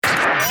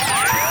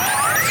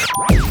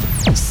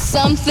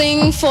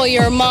Something for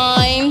your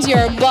mind,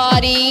 your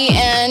body,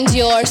 and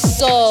your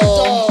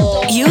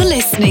soul. You're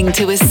listening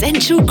to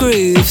Essential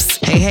Grooves.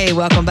 Hey,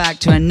 welcome back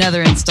to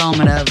another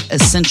installment of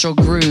Essential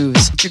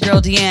Grooves. It's your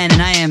girl Deanne,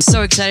 and I am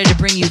so excited to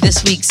bring you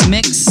this week's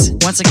mix.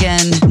 Once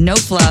again, no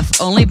fluff,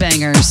 only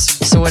bangers.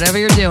 So whatever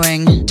you're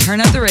doing, turn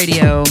up the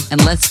radio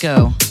and let's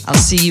go. I'll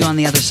see you on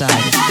the other side.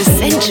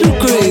 Essential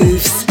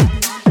Grooves.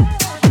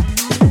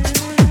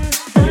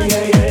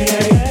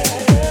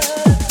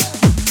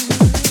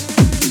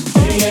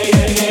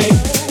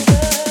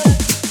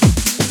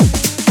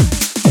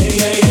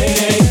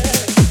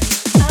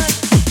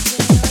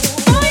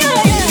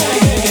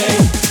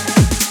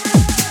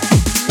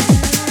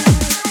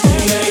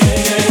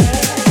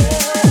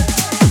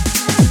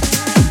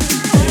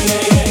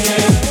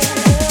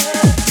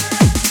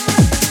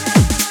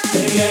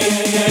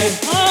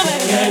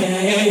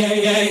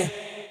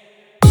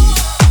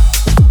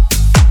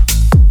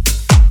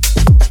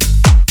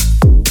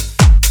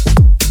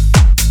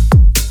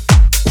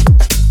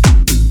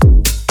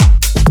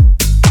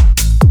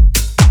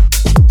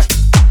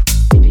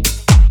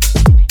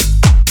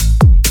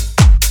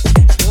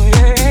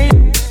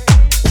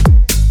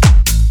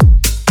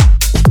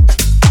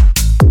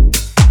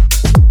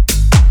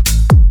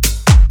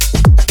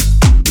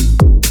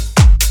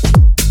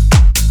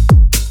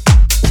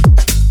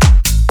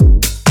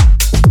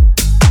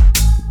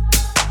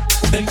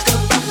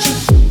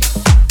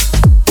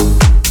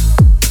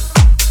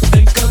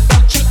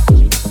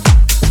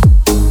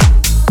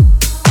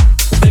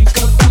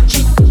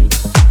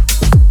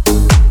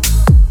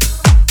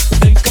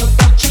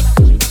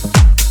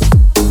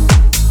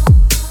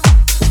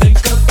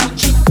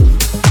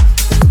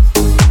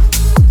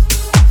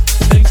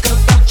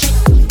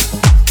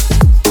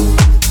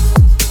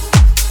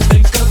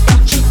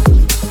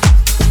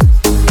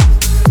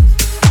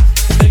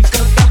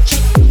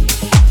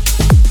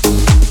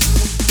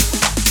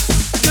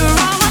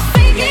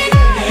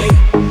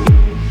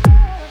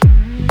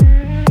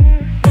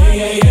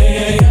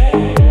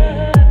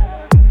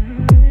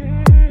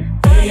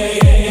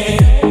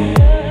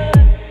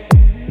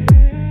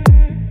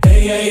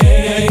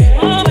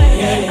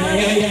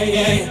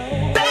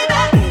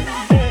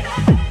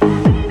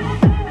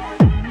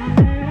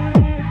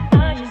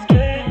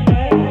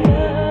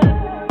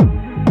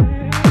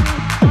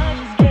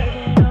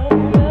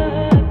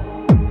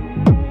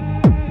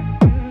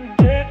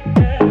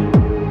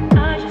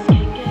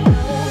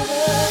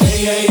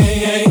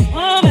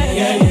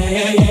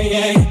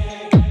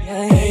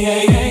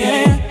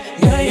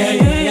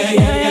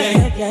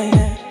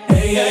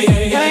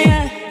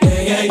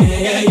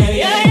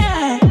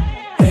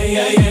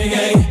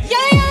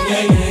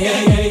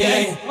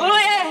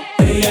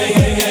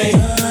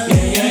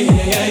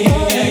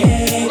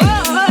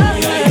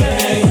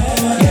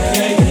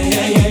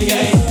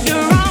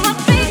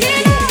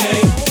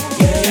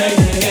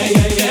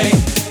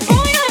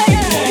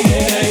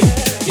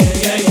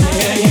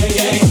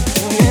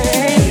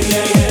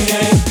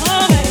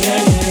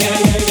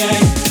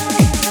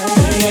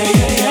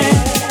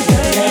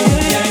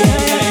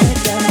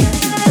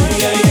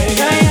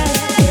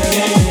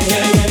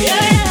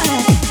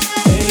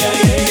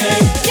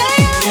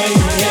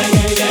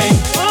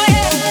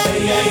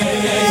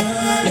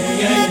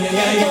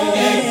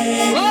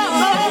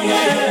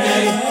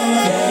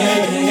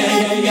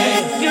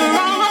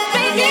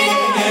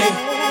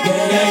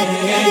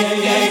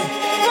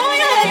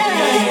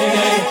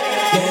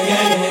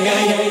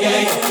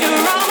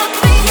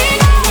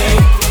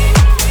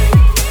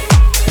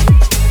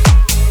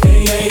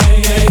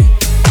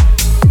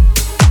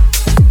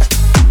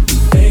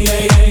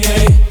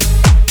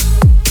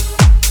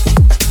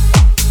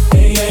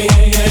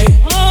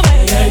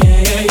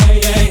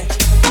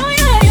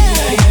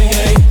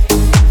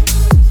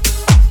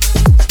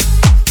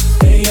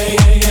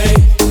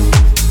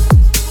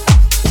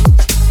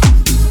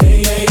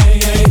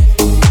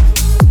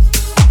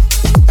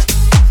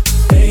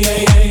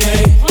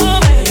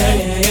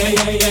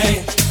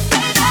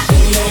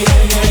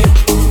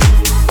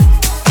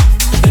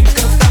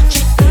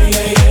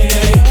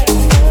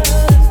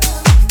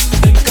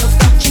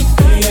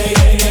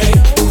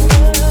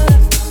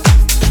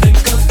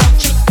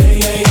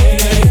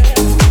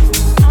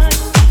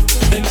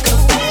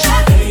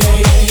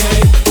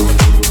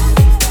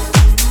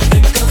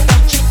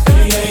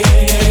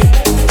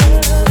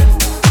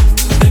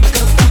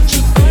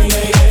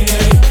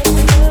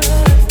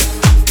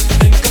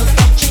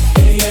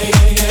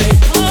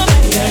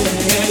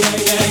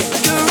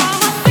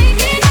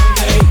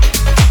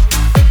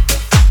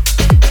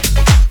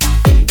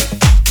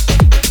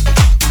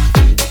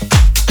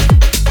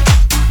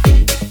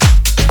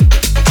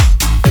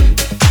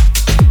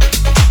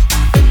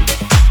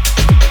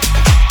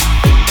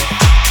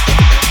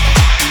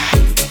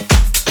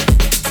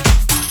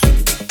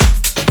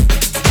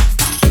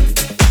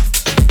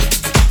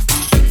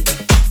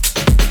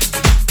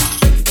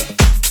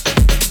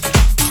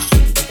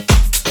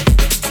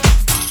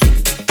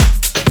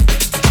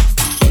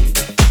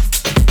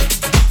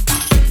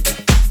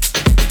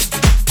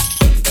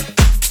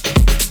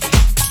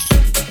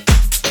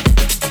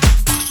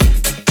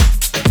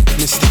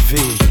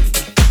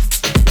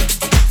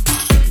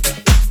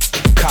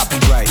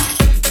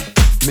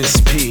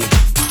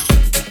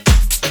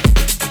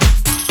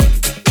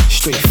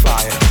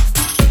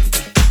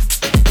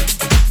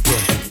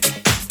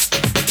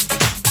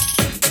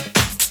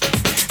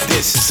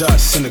 is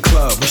us in the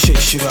club, we shake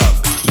shit up.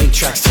 Make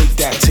tracks, take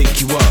that, take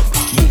you up.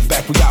 Move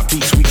back, we got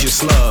beats we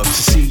just love.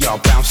 To see y'all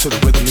bounce to the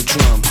rhythm of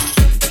drum.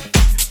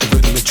 The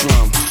rhythm of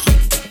drum.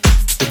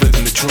 The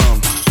rhythm of drum.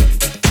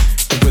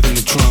 The rhythm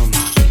of drum.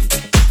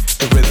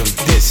 The rhythm.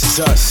 This is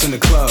us in the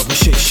club, we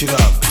shake shit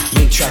up.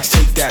 Make tracks,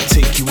 take that,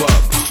 take you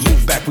up.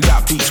 Move back, we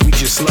got beats we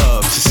just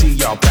love. To see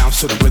y'all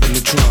bounce to the rhythm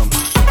of drum.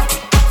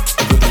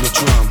 The rhythm of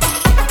drum.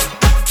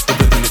 The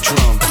rhythm of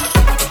drum.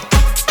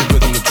 The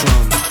rhythm of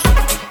drum.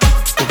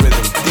 The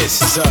rhythm.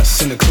 This is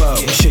us in the club,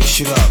 we shake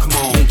shit up. Come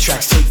on, make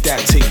tracks, take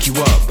that, take you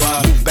up.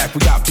 Move back, we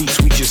got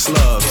beats we just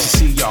love. To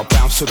see y'all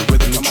bounce to the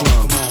rhythm of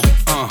drum.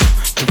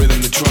 The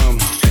rhythm of drum.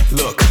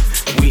 Look,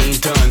 we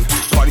ain't done.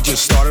 Party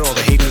just started, all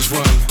the haters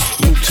run.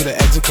 Move to the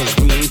exit cause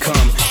we ain't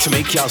come to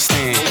make y'all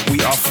stand.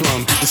 We are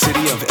from the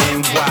city of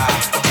NY,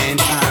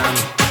 and I'm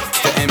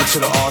the M to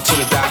the R to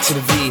the dot to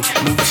the V.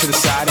 Move to the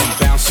side and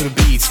bounce to the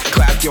beats.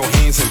 Clap your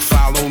hands and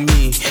follow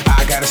me.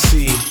 I gotta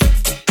see,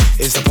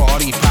 is the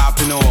party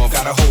popping off?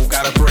 Got a hole,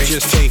 got a break,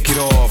 just take it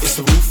off. It's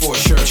the roof for a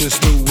shirt,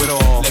 just do it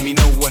all. Let me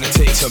know what it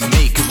takes to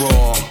make it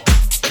raw.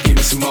 Give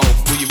me some more.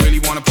 Do you really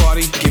wanna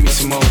party? Give me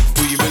some more.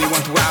 Do you really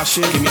want the wild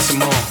shit? Give me some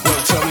more.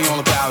 Well, tell me all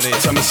about it.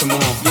 Tell me some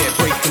more. Yeah,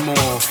 break them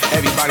all.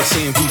 Everybody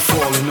saying we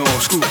falling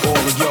off. Screw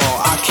all of y'all.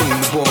 I came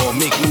the ball.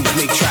 Make moves,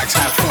 make tracks,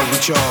 have fun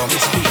with y'all.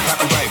 This beat,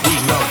 copyright, we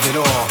love it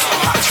all.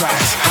 Hot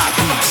tracks, hot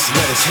beats.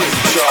 Let us hit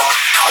it, y'all.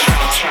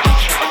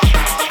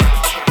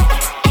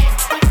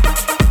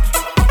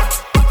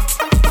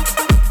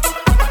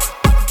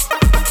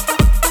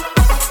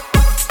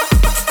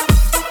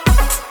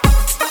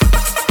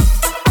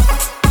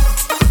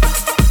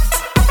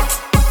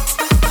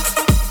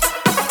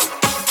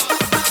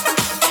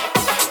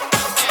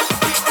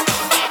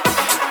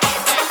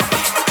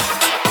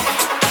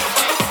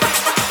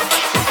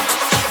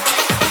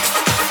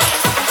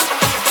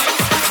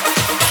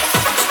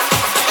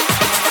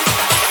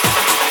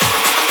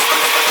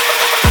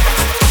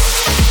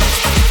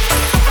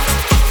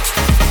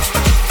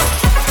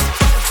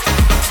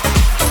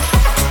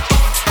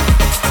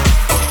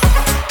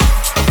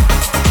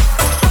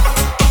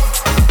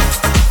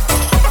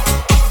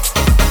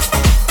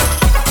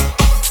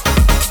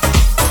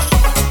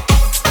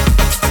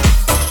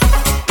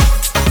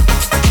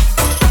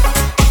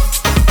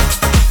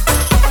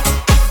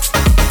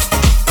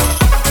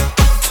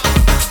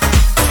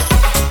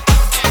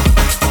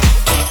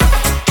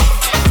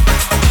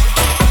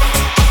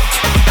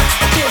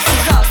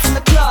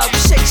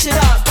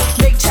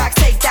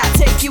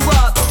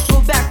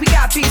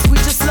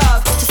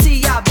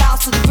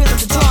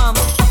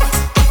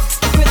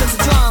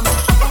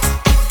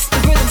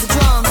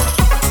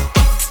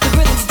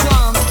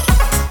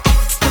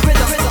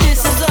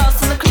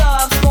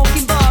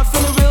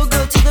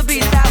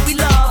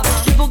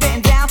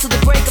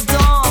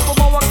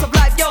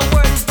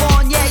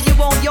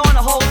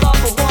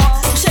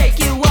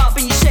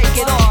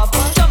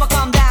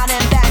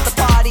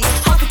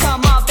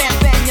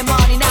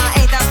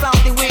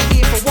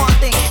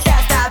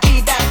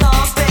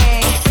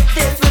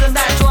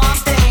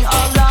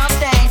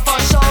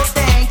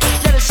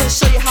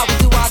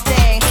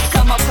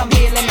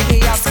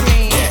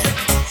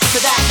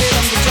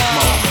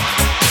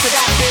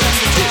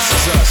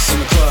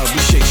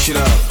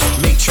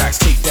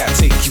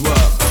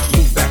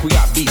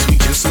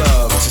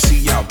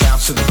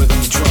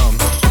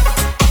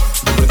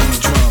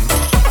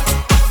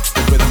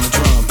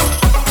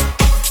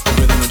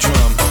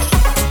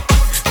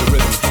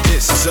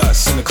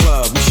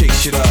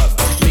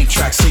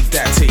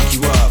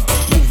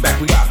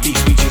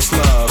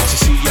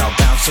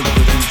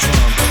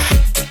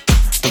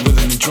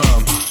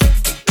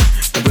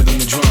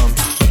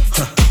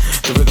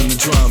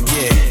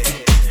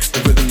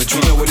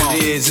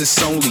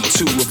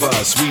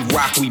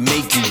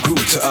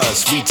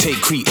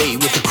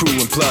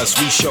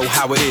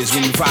 How it is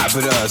when you vibe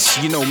with us.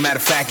 You know,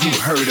 matter of fact, you've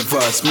heard of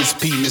us. Miss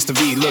P, Mr.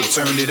 V, look,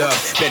 turn it up.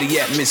 Better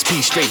yet, Miss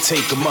P, straight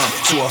take them up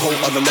to a whole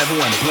other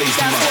level and blaze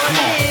them up. Come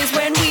on. That's what it is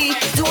when we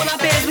doing our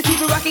biz. We keep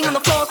it rocking on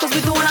the floor cause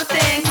we doing our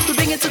thing. We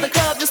bring it to the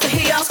club just to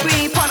hear y'all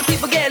scream. Party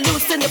people get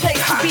loose in the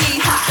place to be.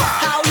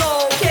 How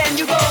low can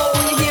you go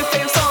when you hear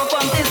favorite song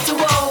from this to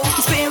O?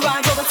 You spin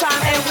rhymes all the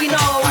time and we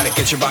know how to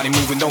get your body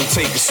moving, don't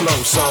take it slow.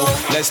 So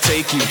let's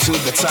take you to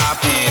the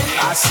top end.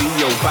 I see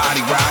your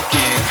body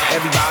rocking.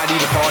 Everybody,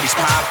 the party's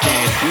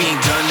popping. We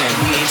ain't done and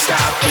we ain't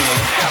stopping.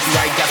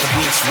 Copyright got the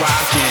beats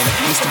rocking.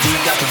 Mr. B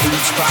got the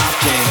boots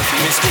popping.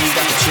 Miss P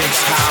got the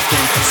chicks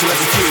hopping. So let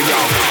me hear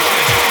y'all.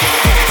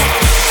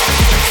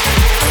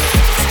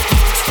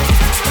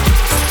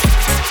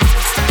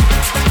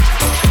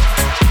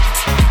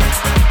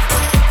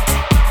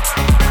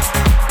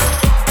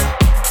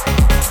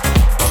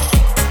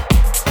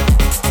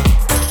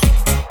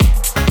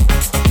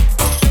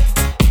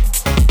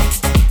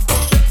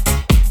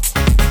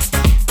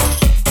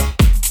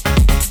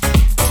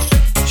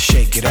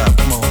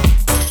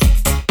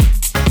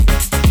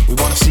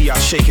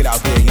 Shake it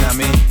out there, you know what I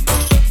mean?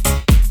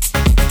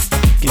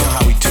 You know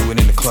how we do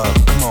it in the club.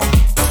 Come on.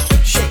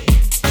 Shake,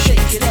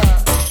 shake it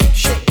up.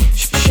 Shake,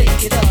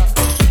 shake it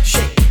up.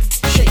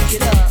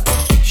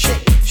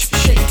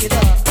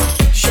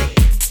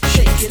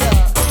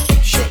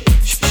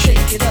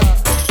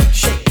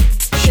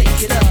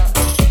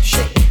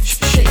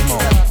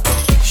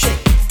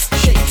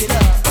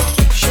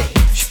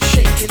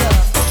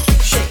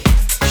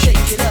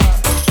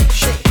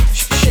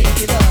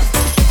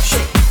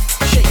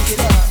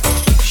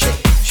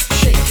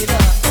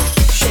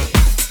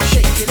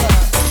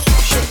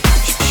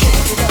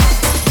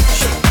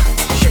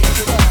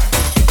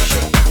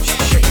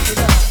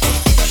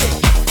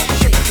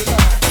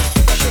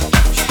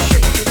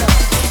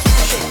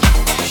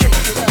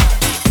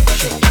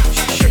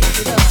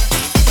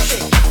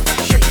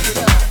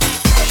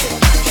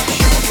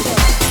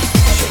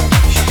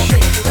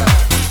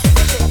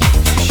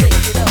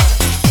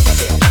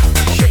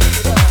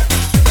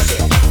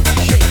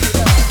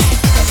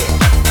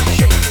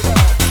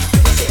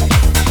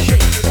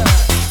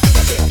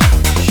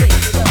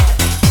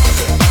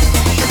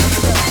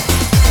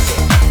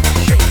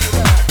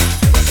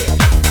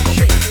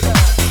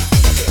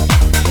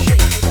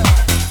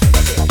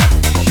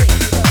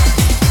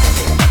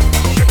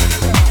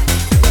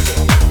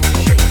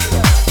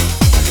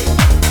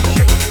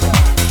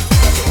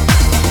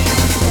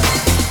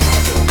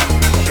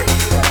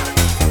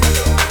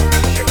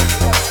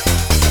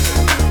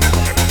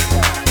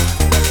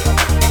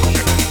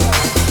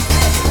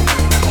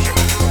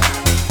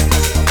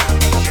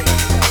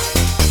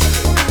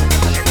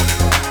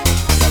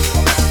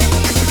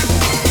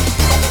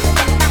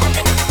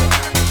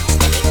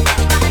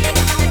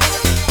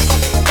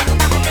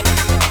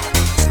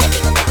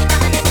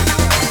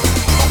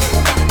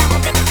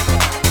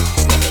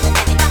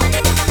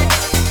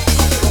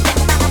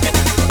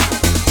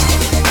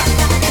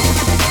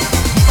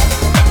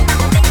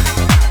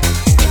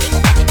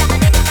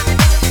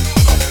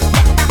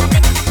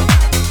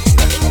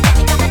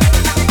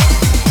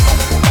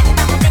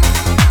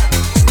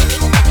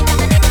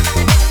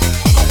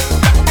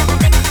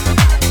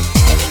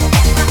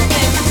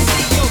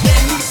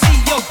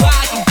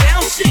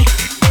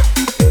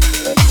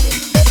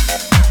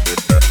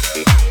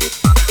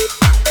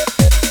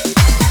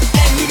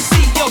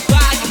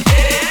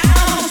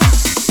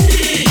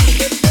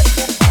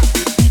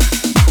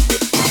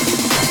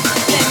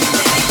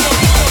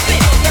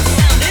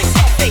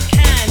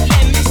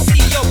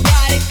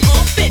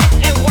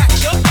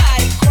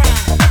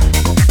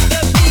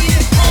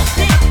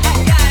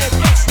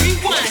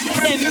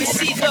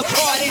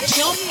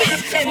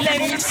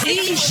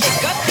 See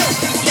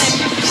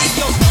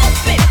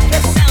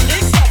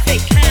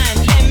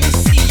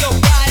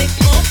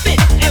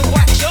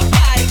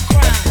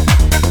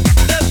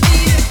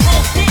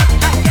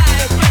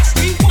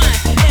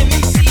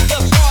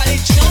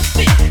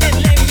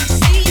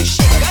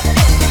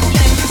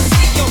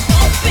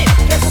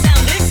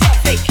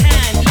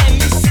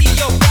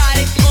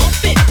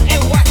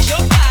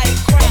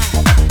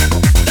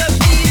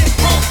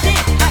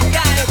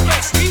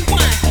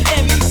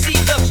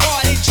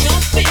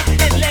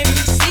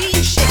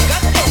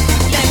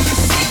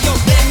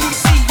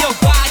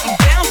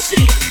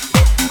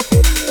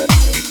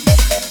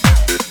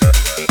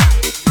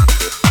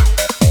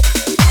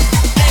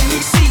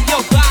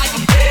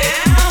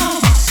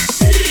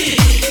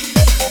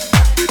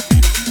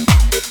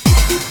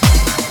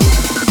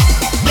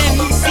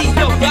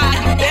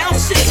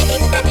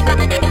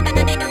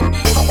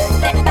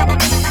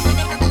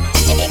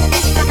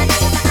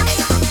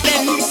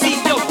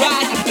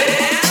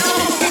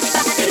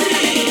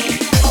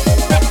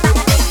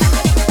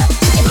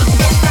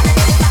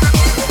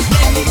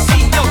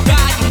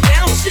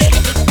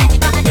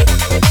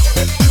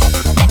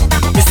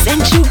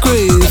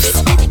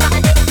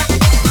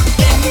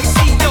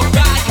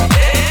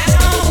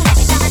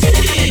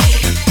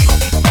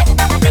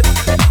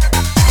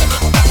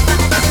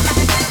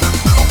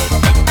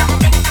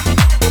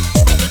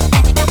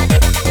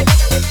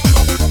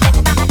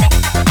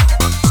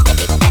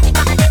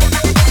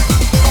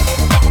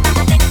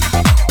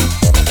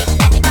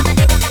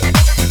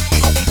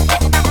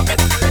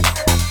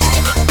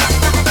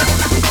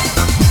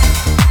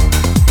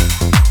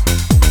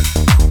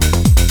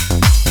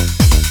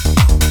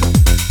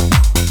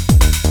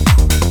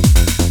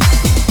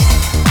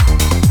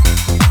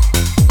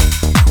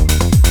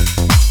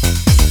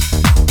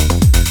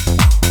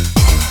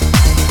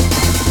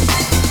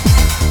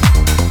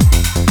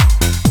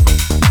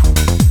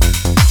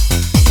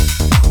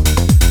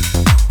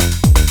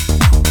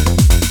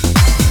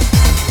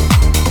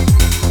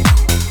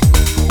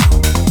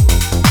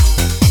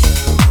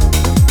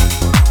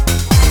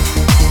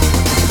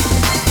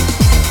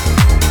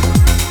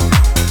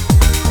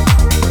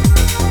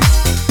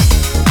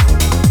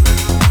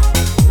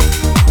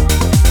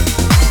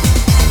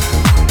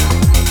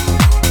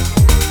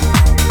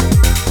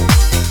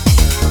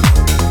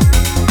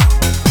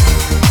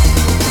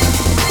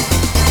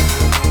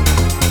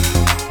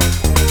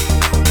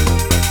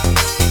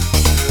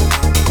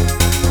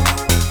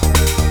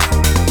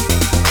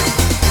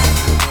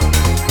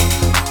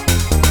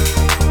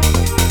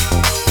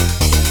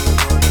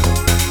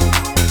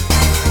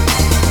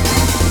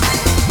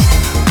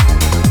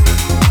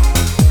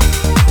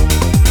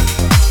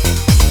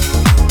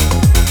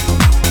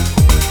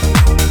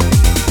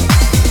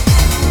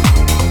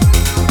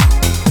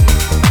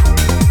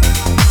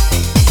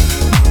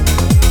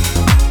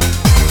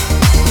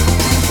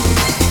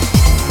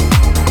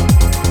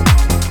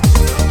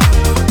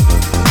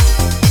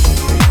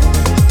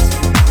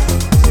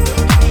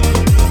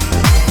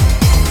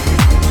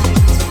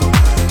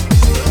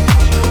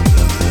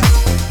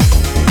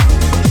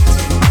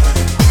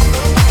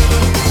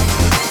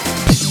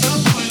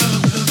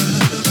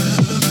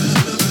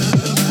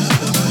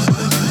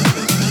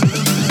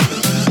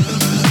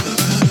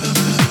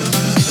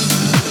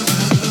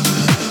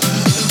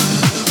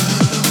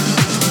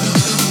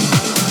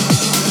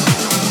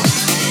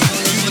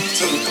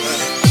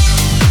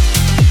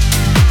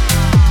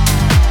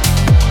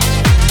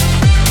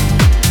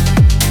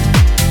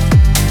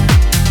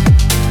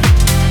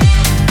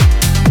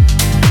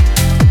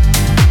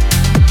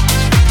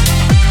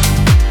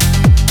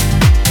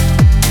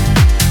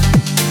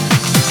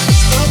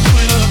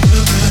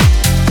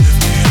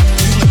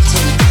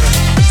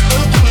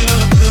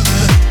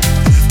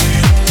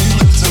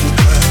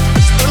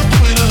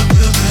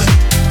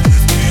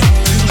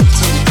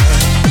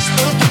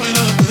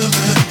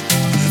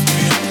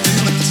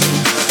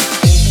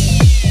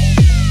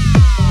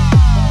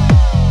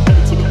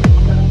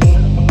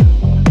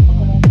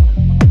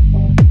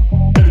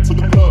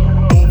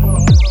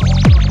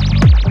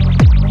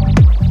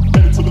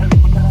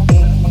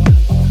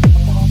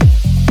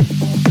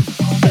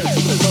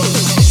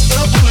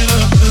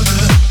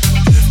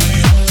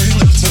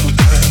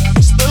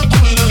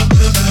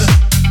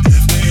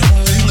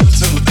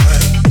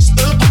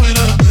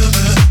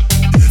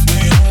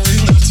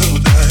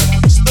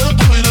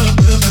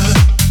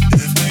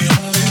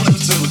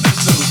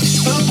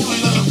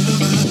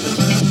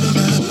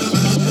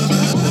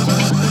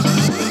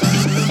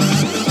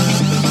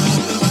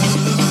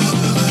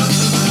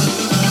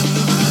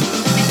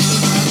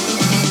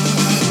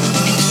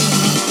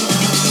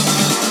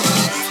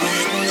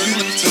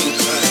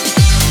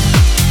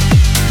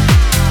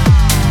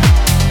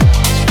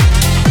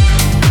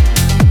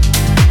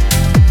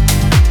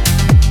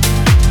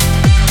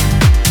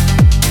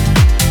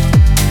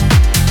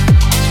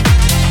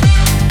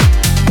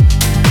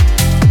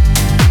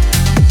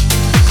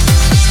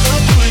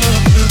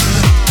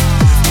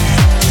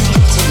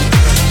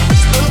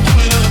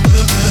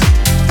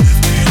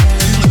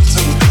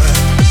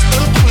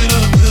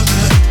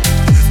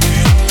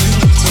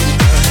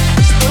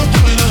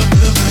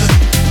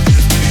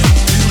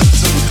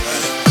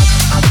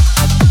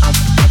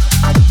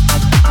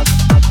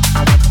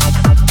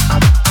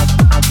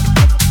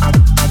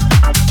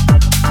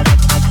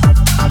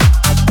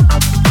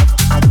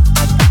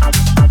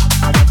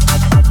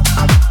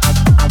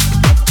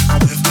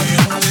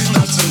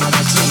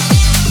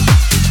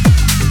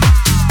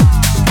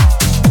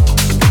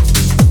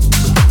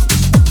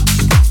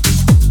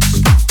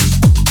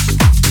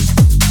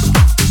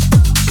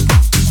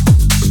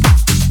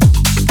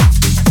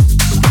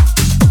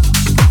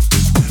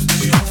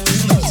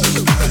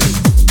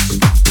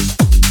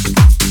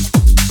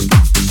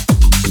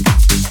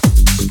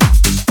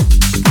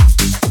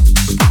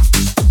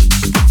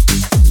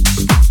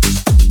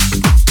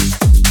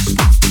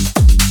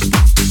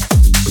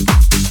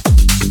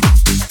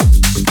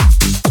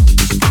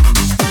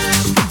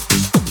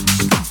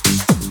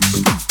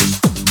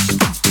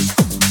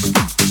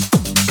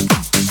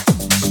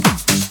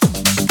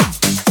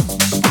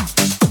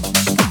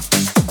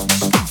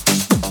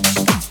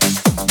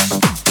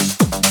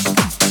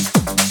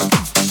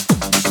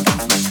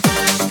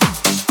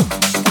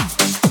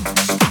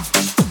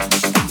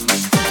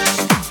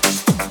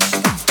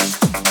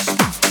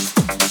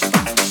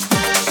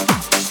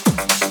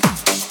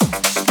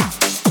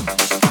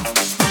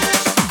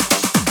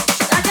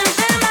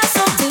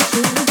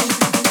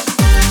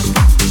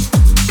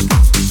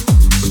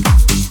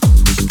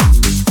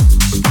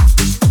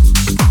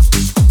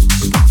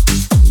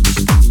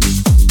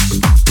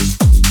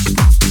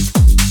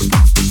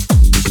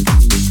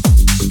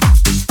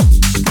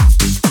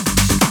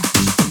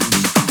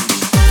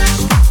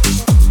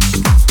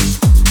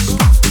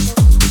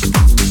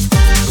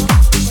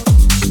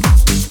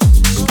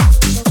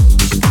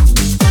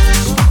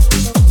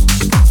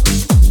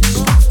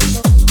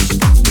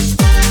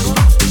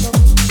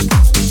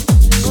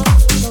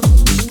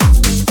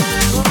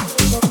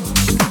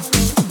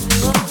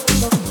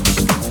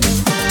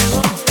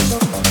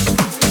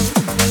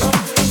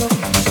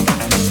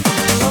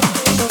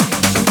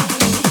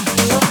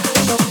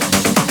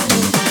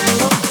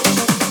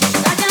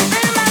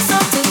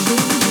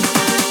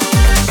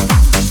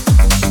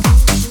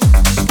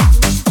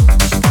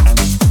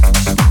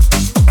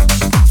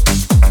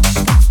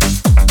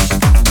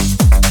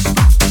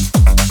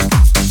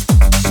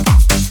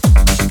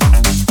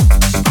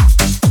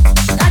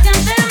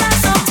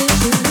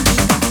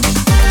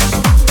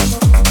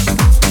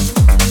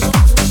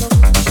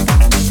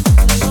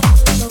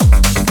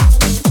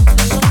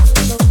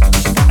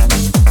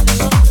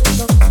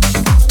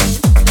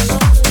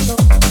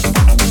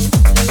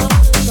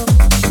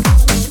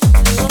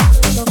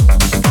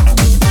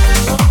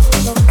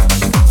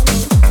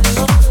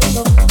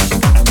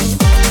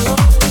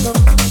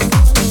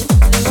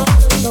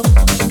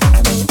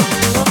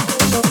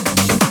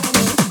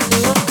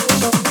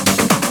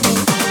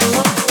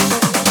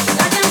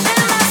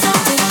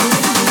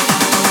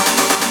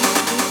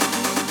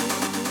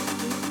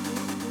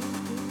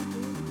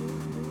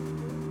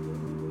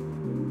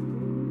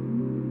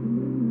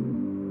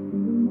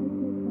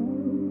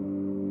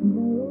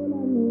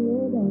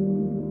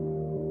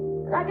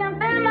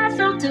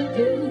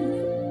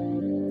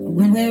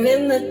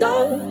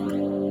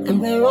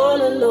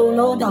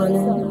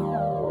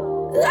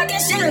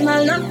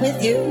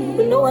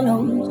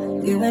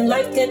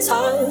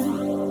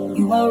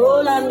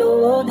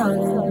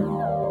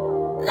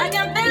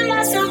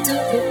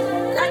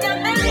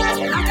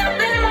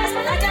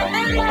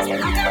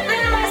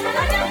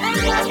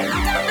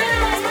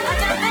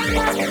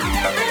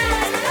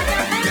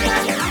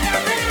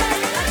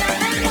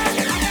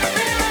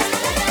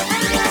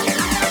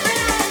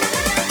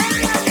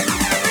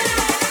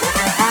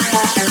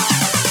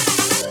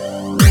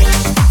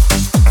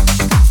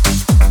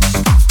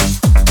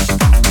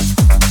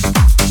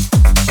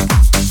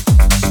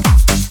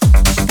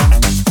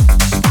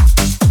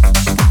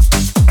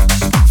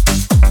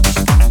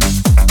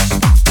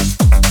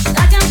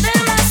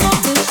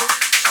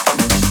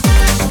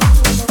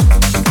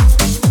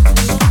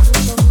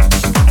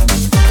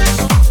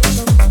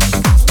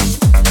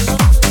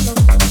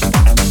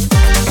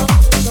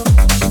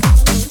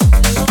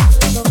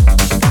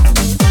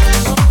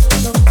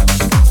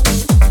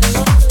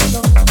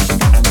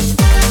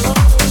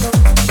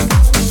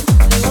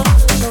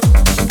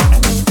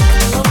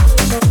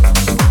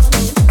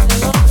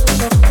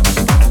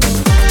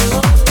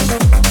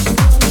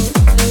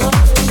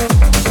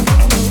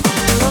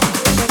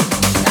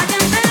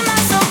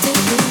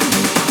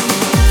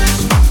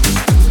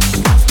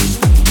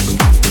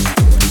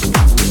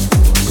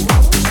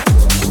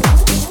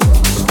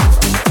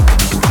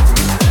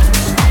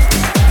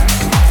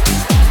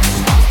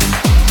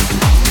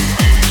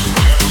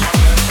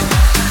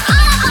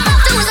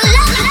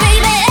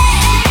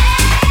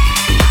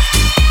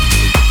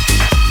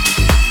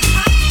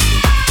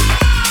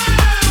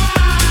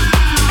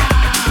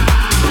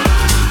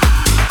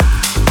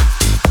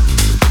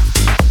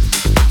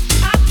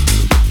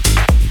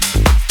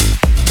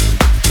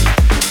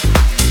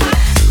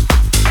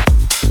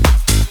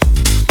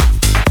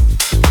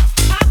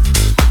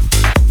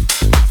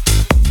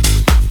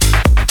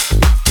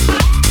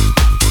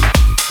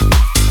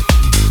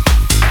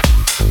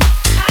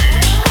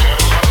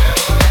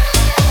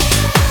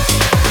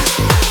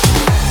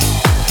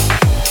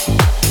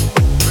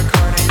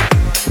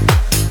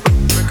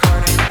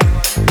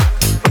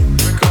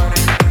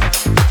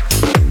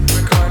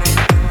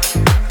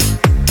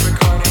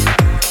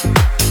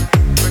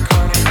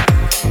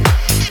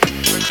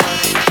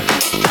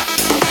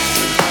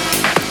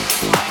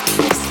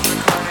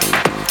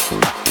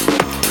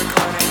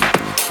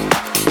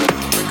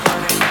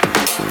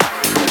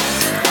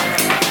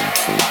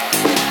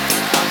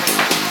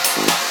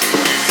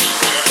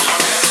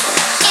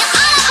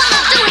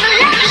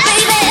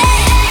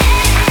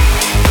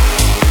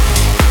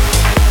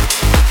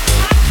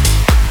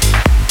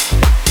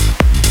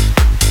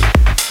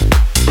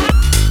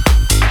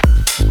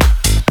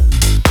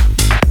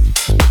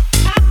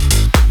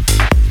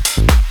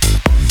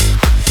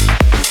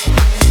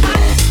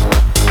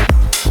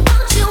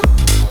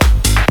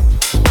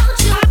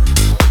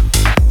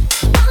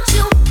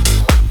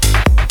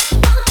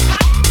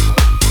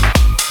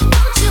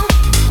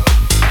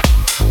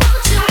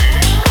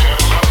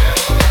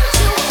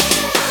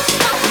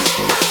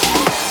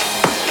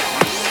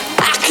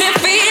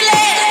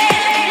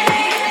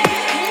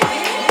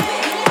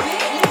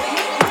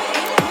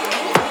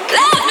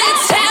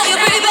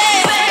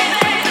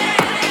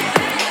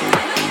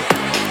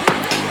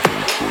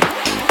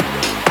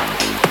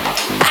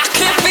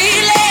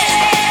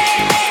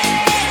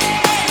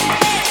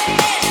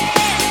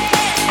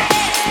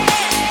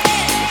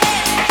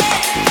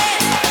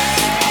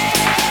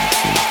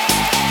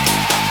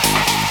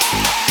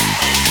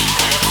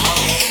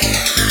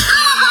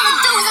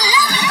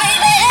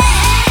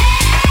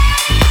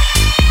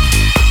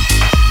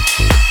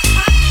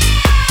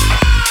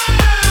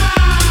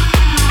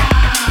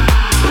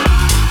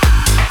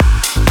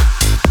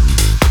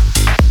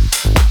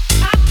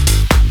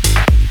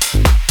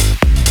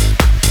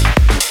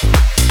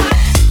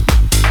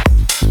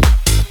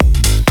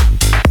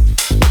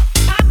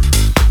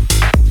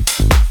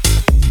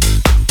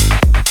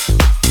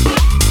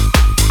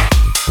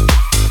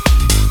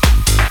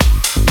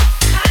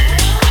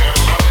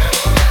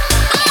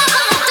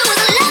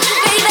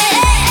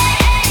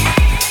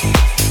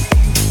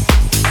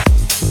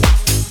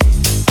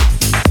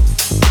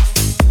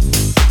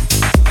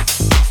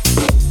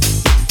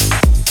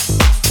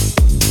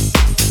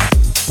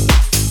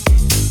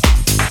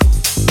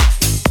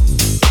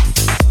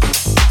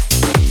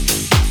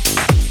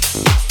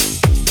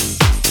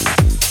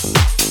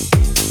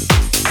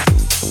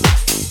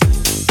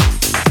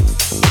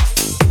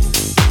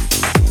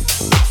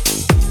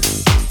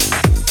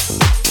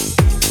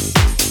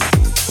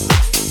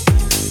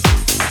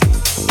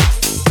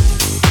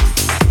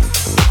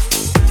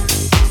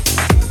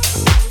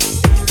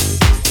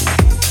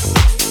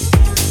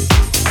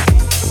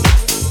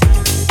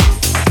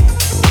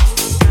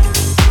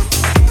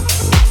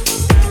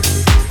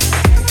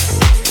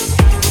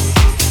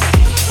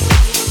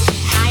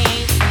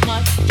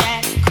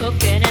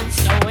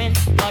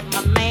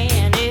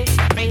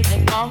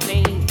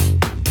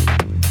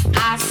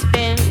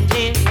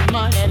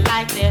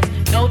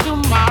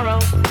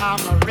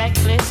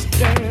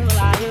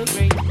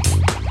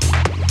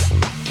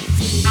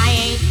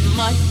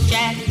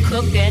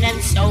cooking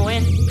and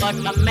sewing, but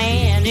my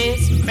man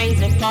is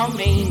crazy for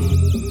me.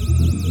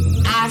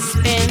 I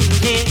spend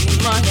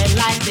his money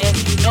like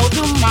there's no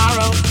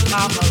tomorrow.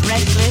 I'm a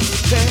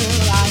reckless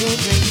girl, I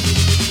agree.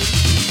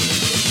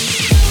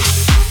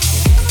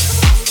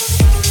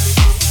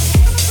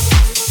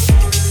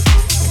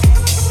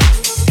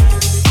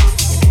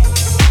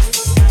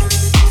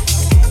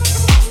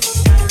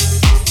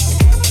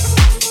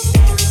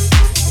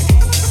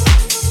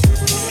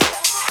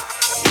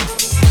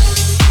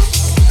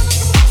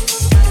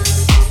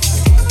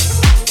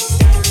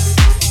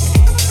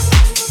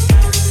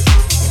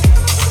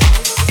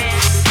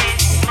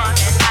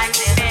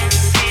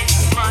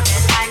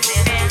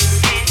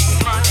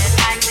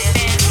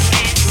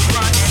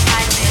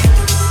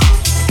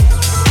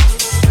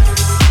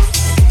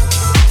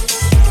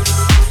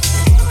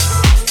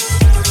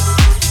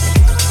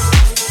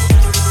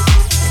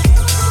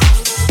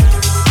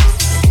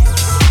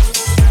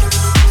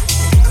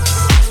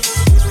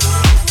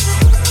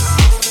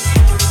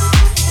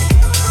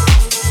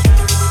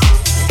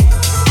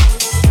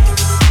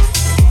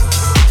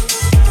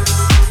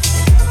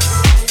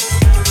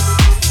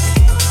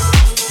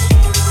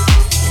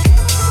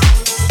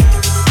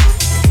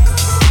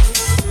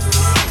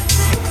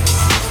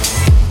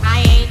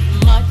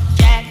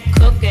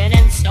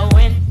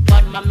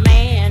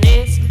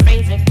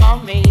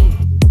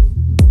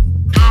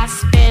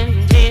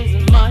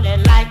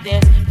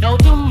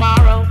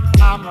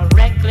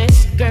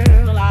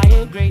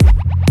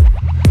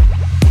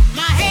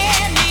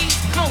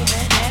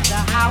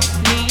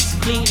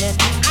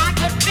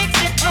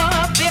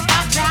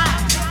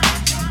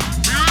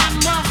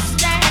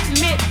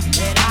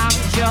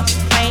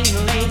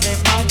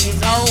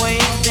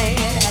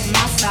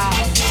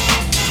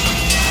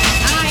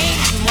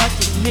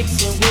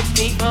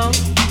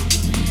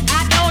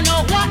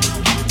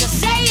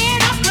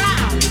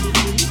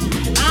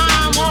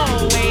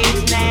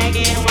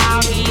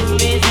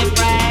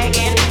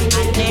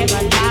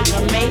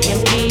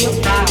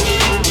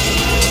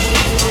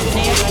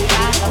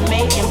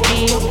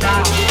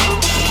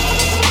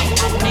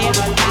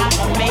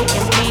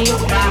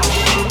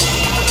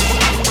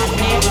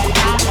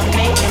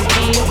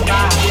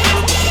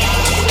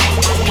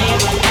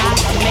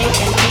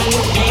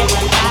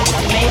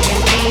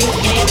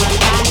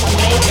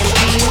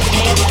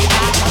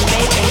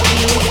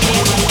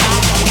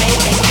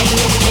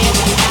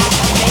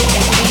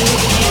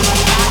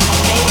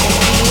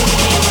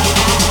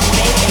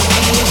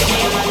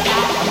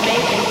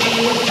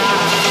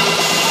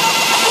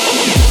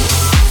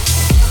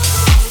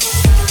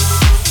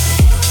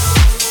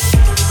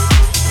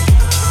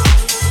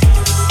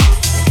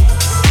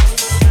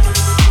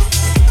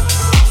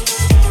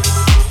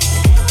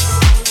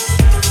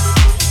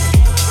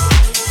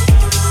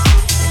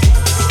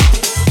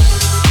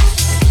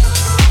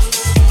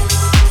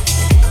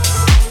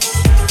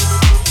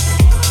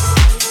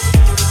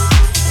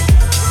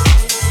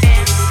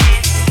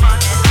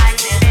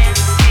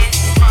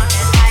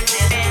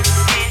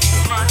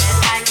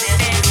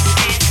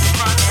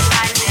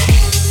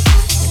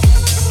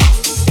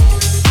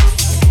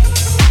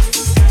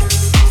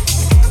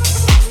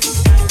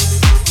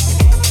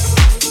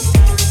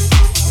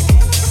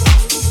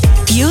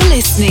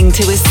 Listening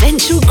to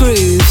Essential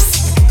Grooves.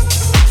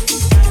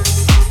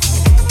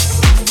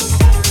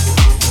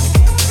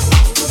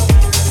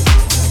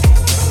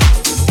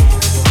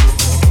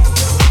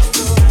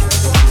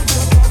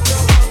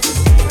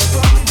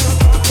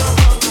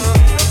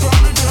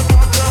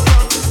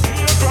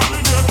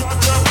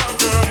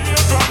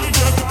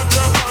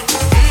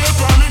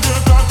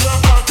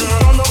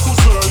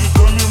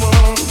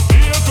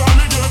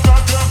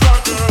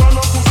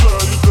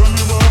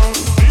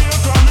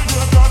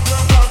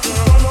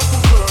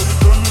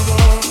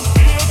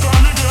 If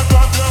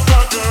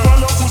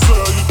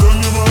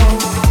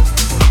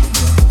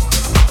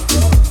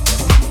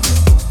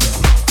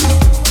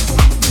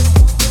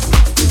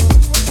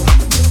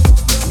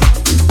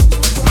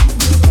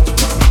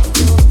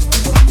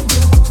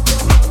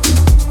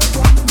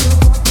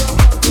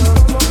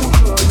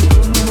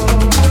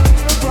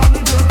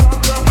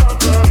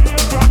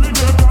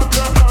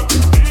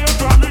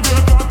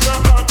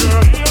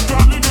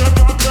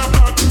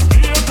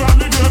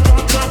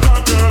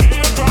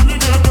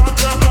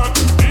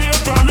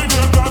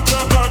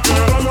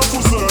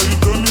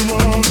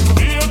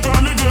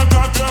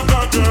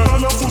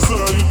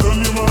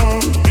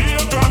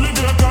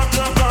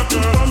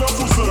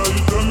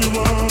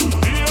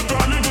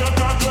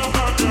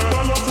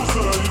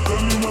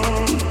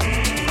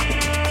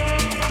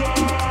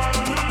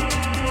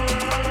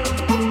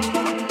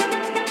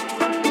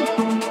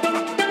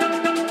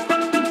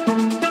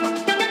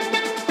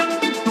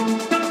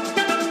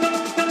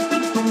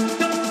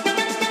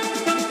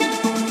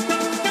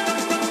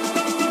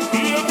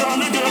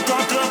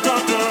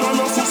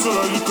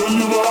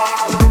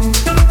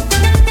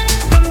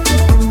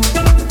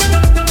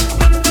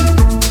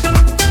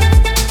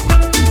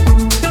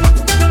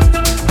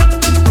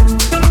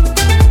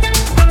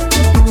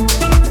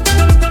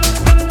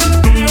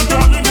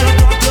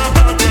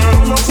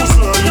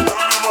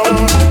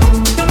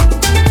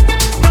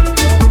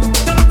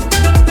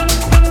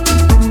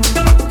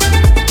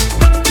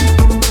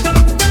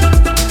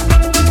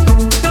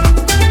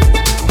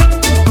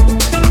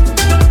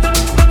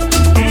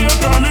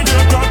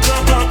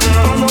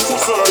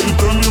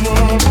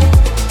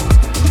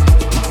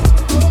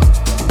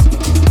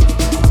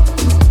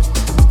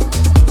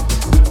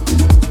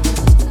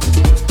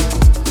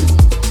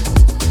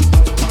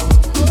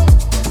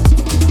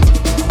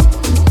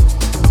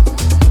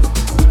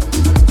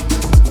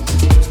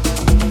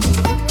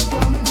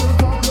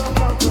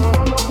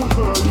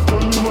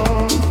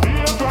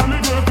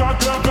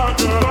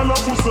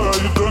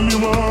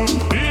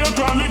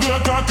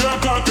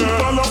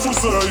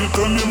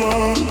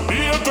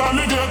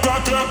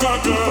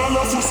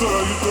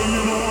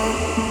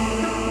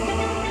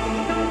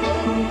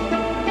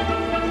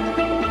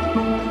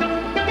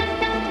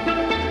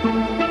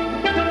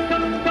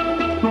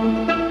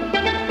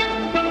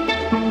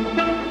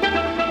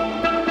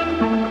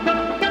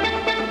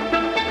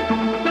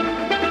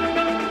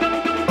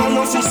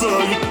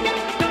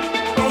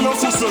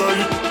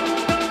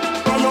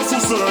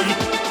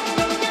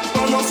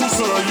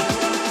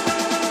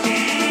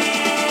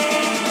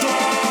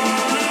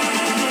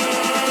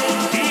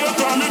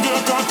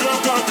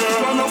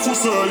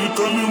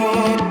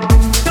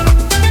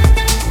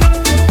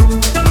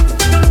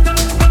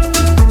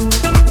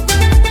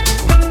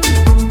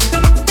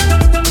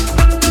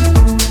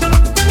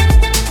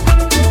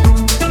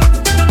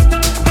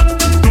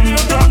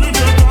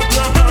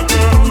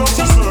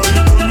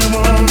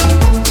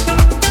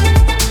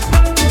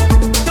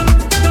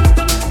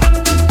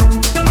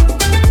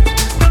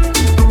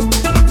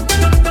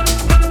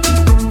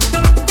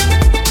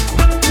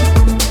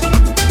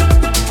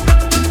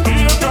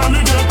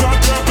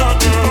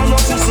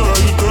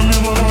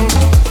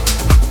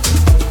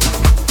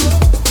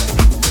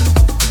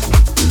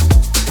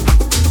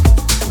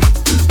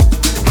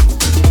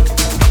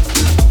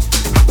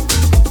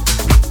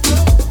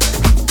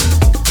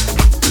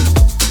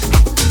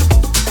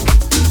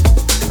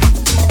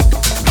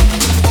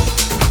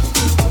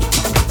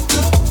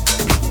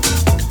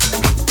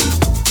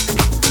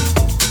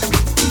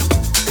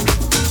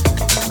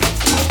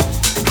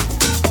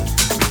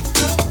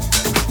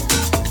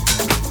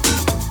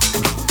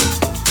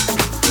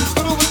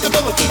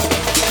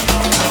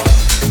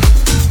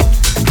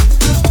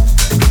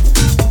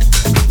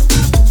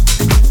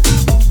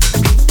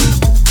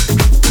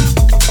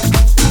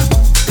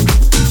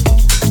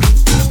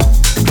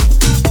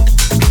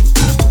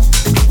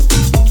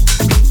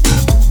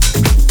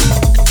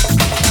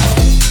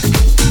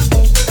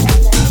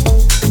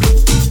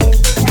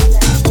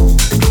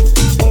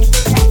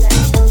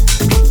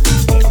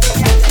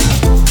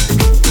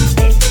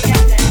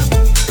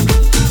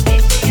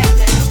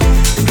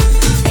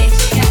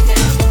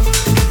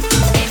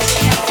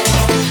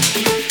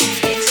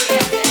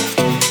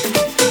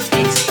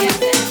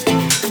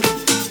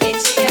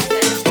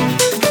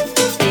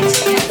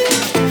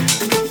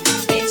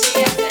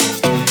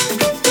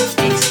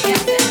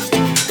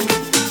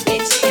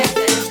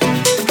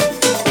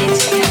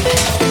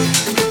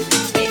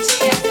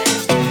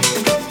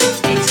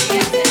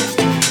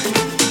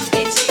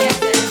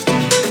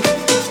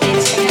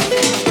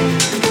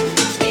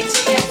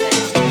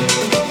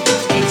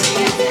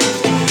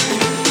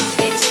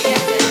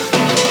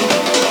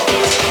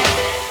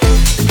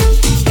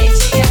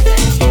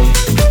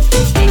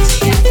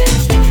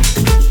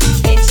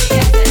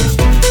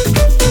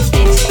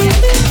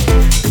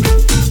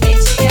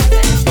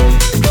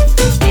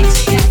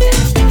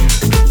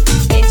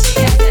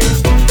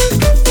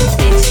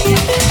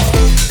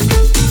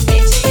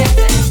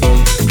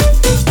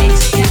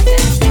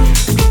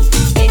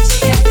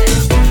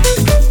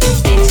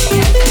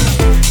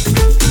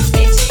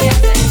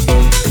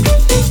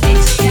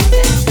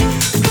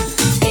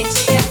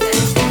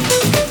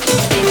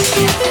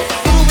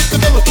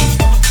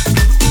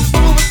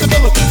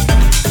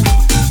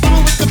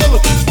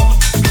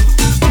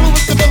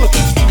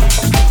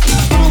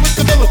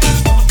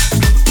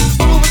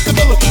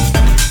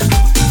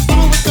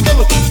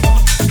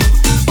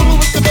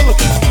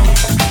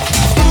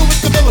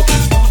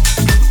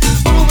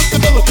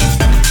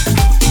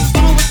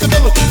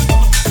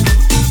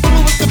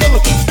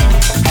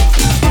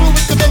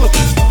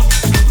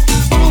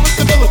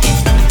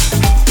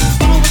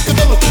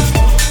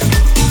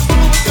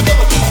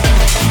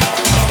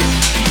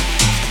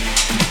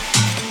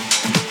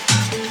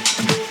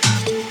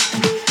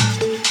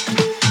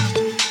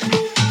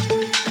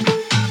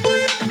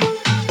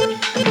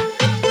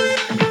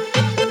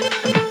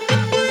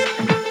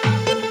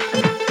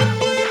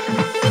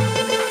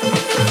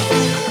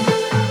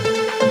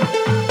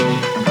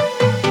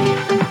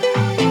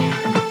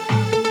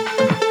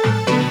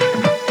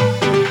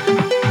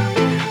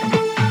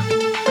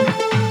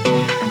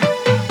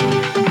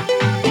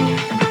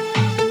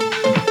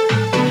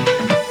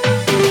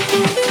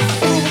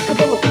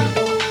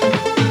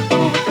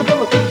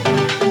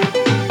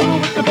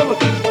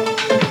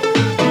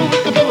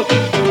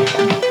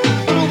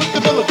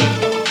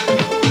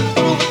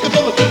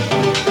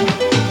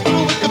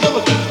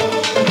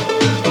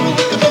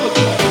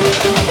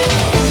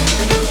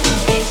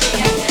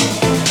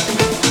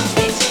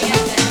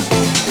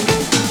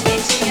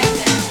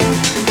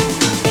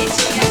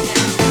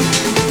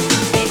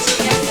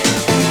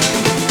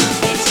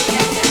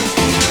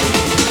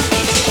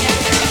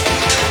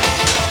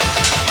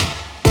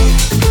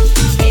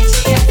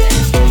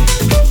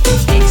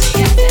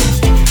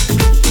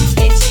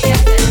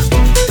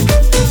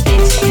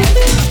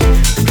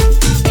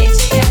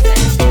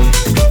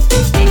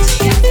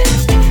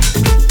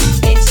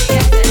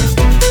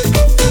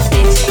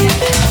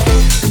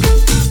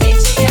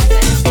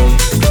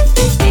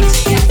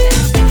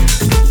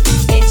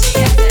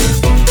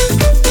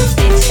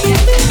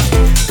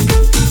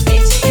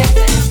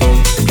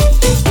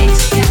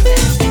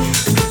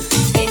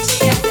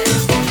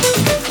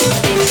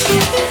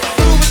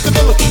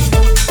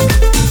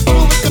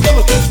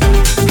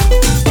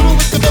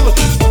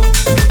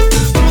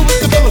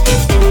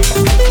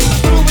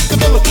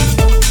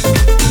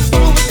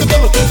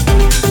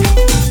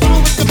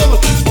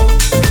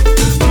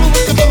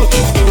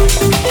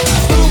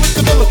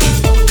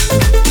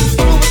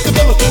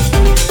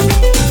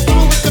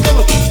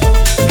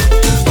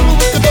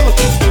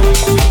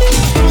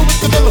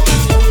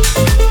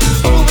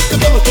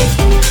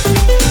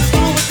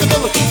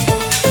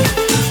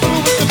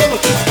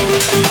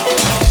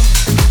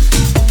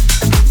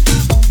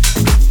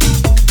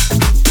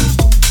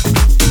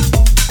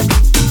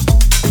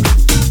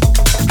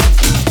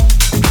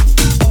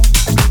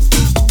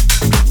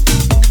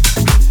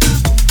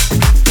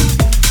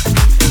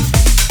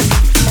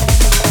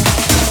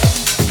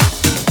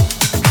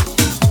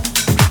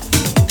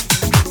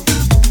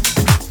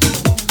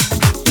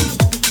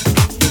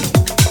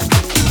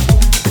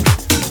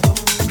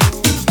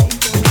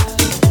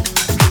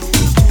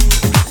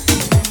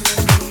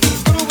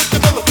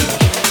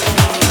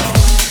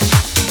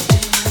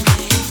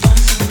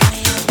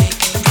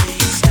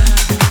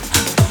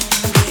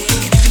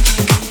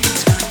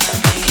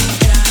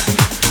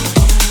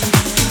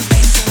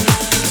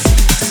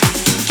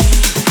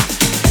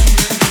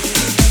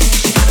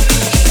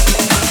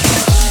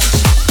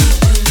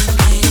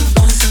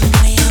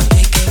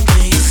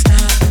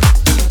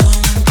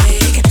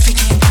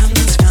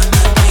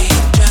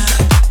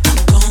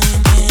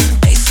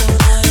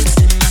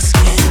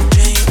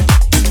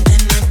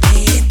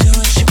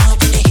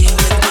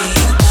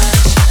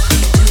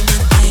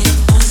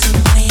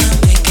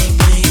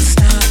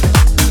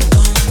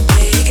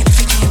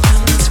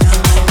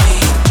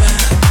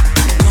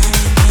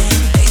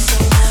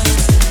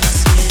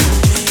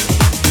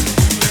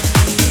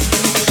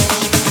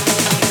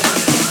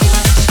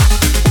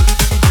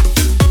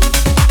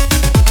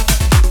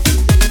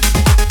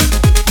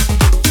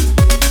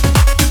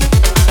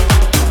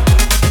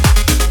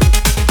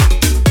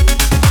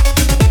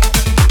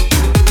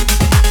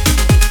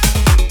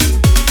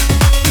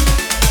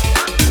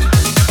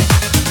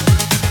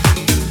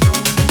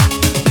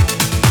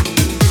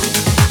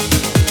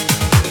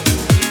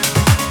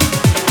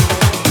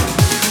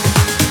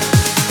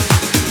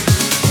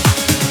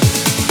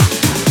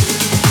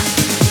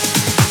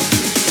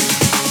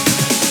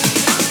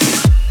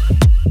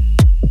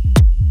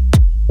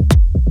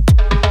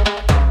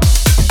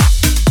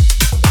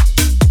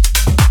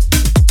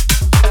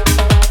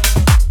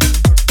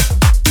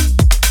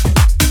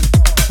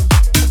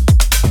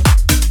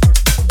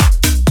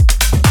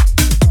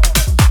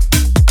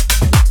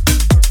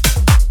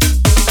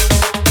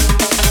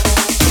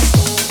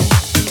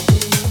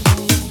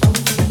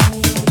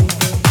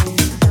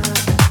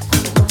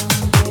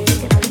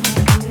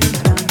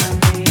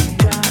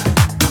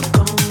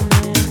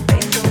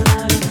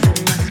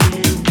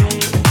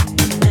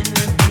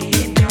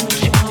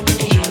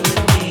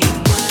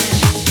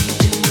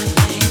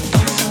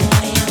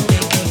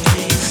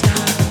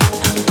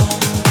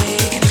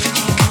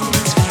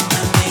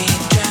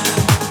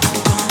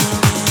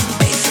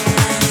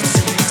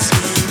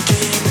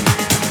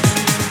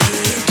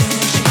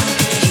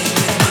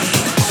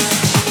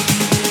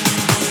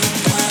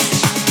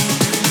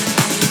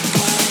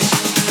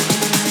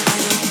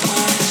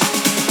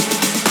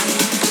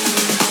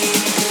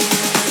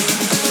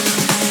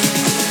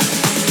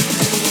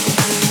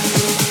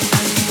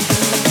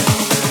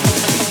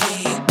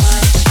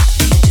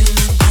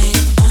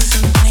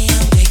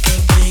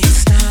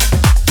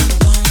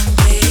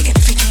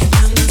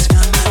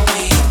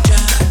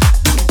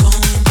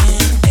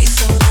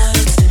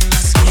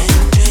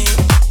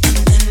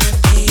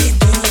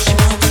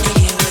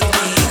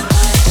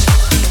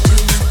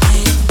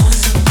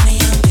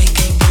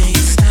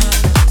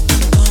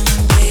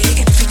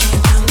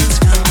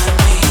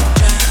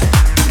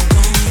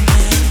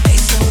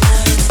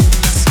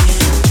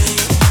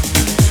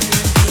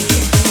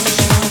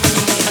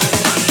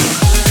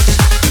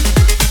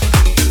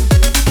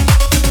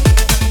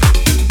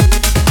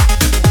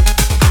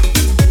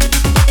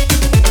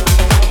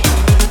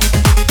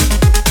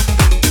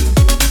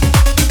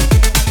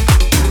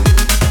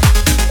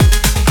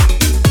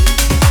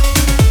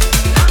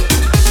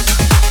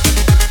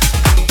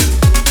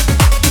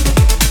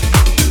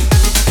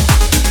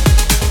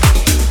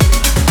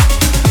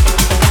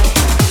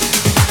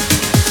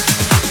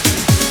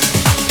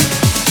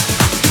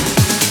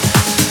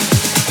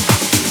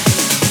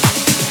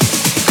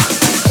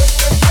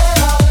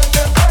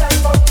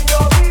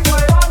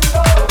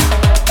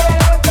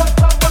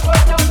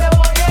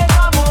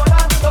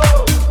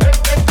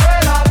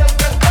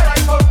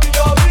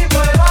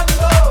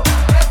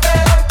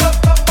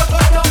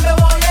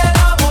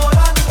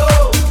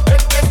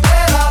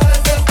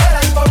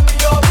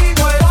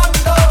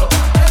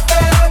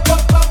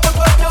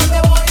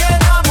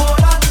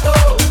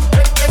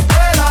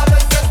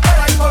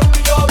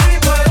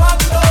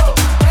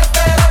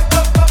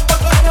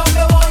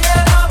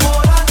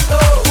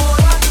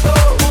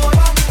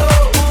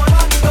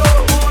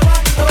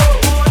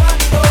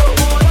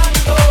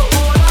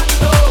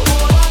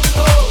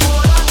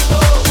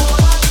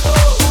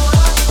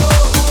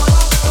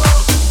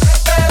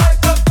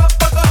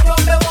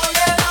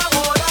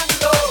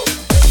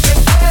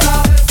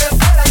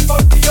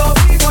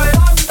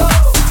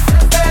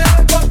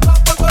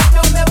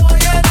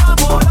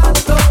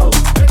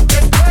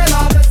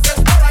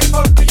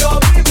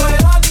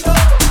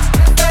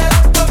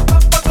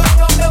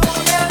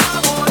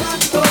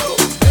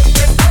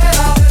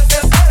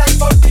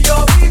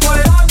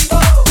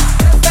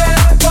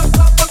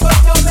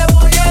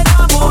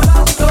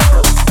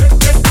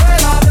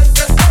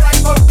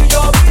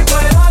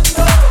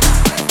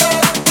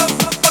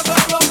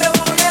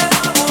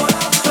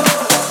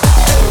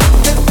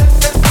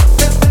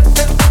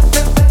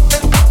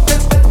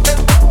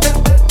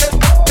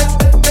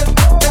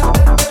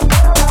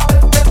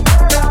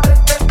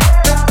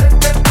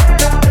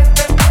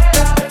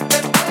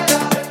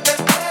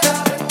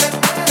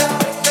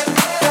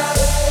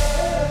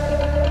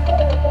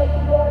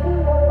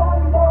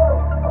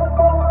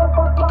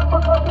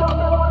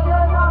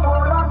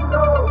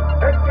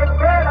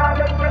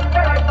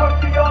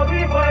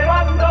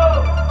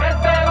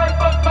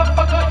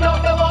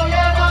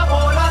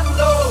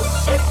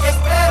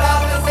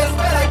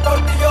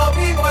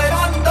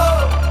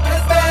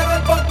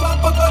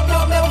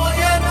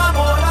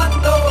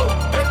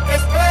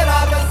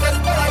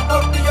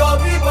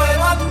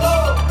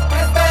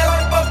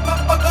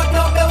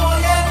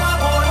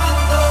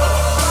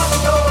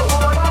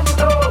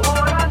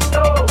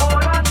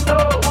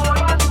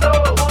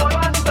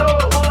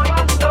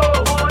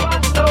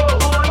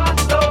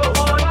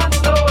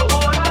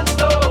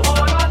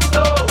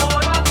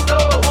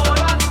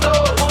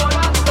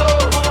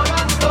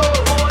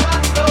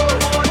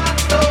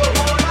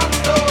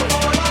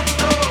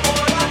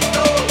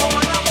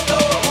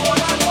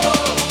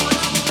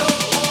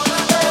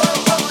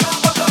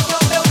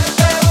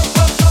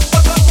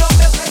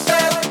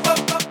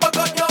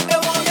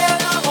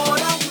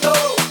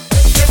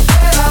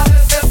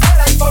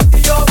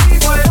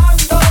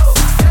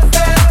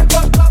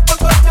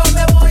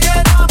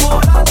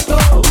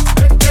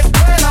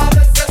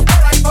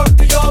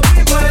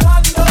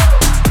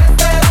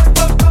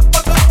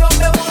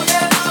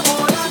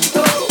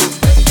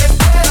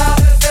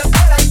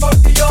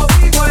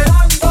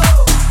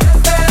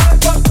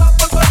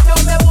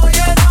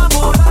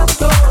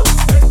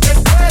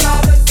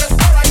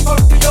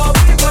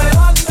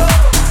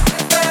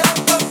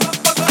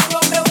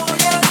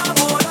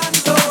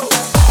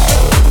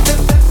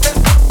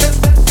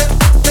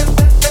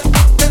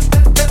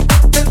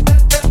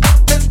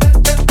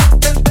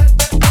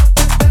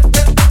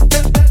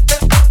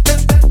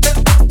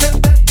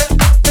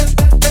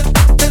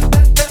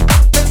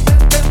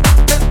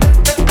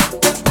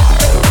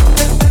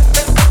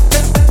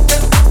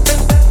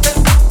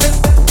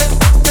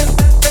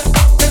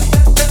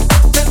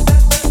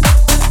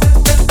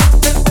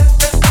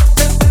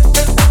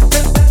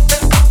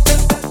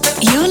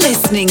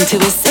listening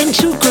to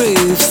Essential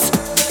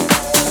Grooves.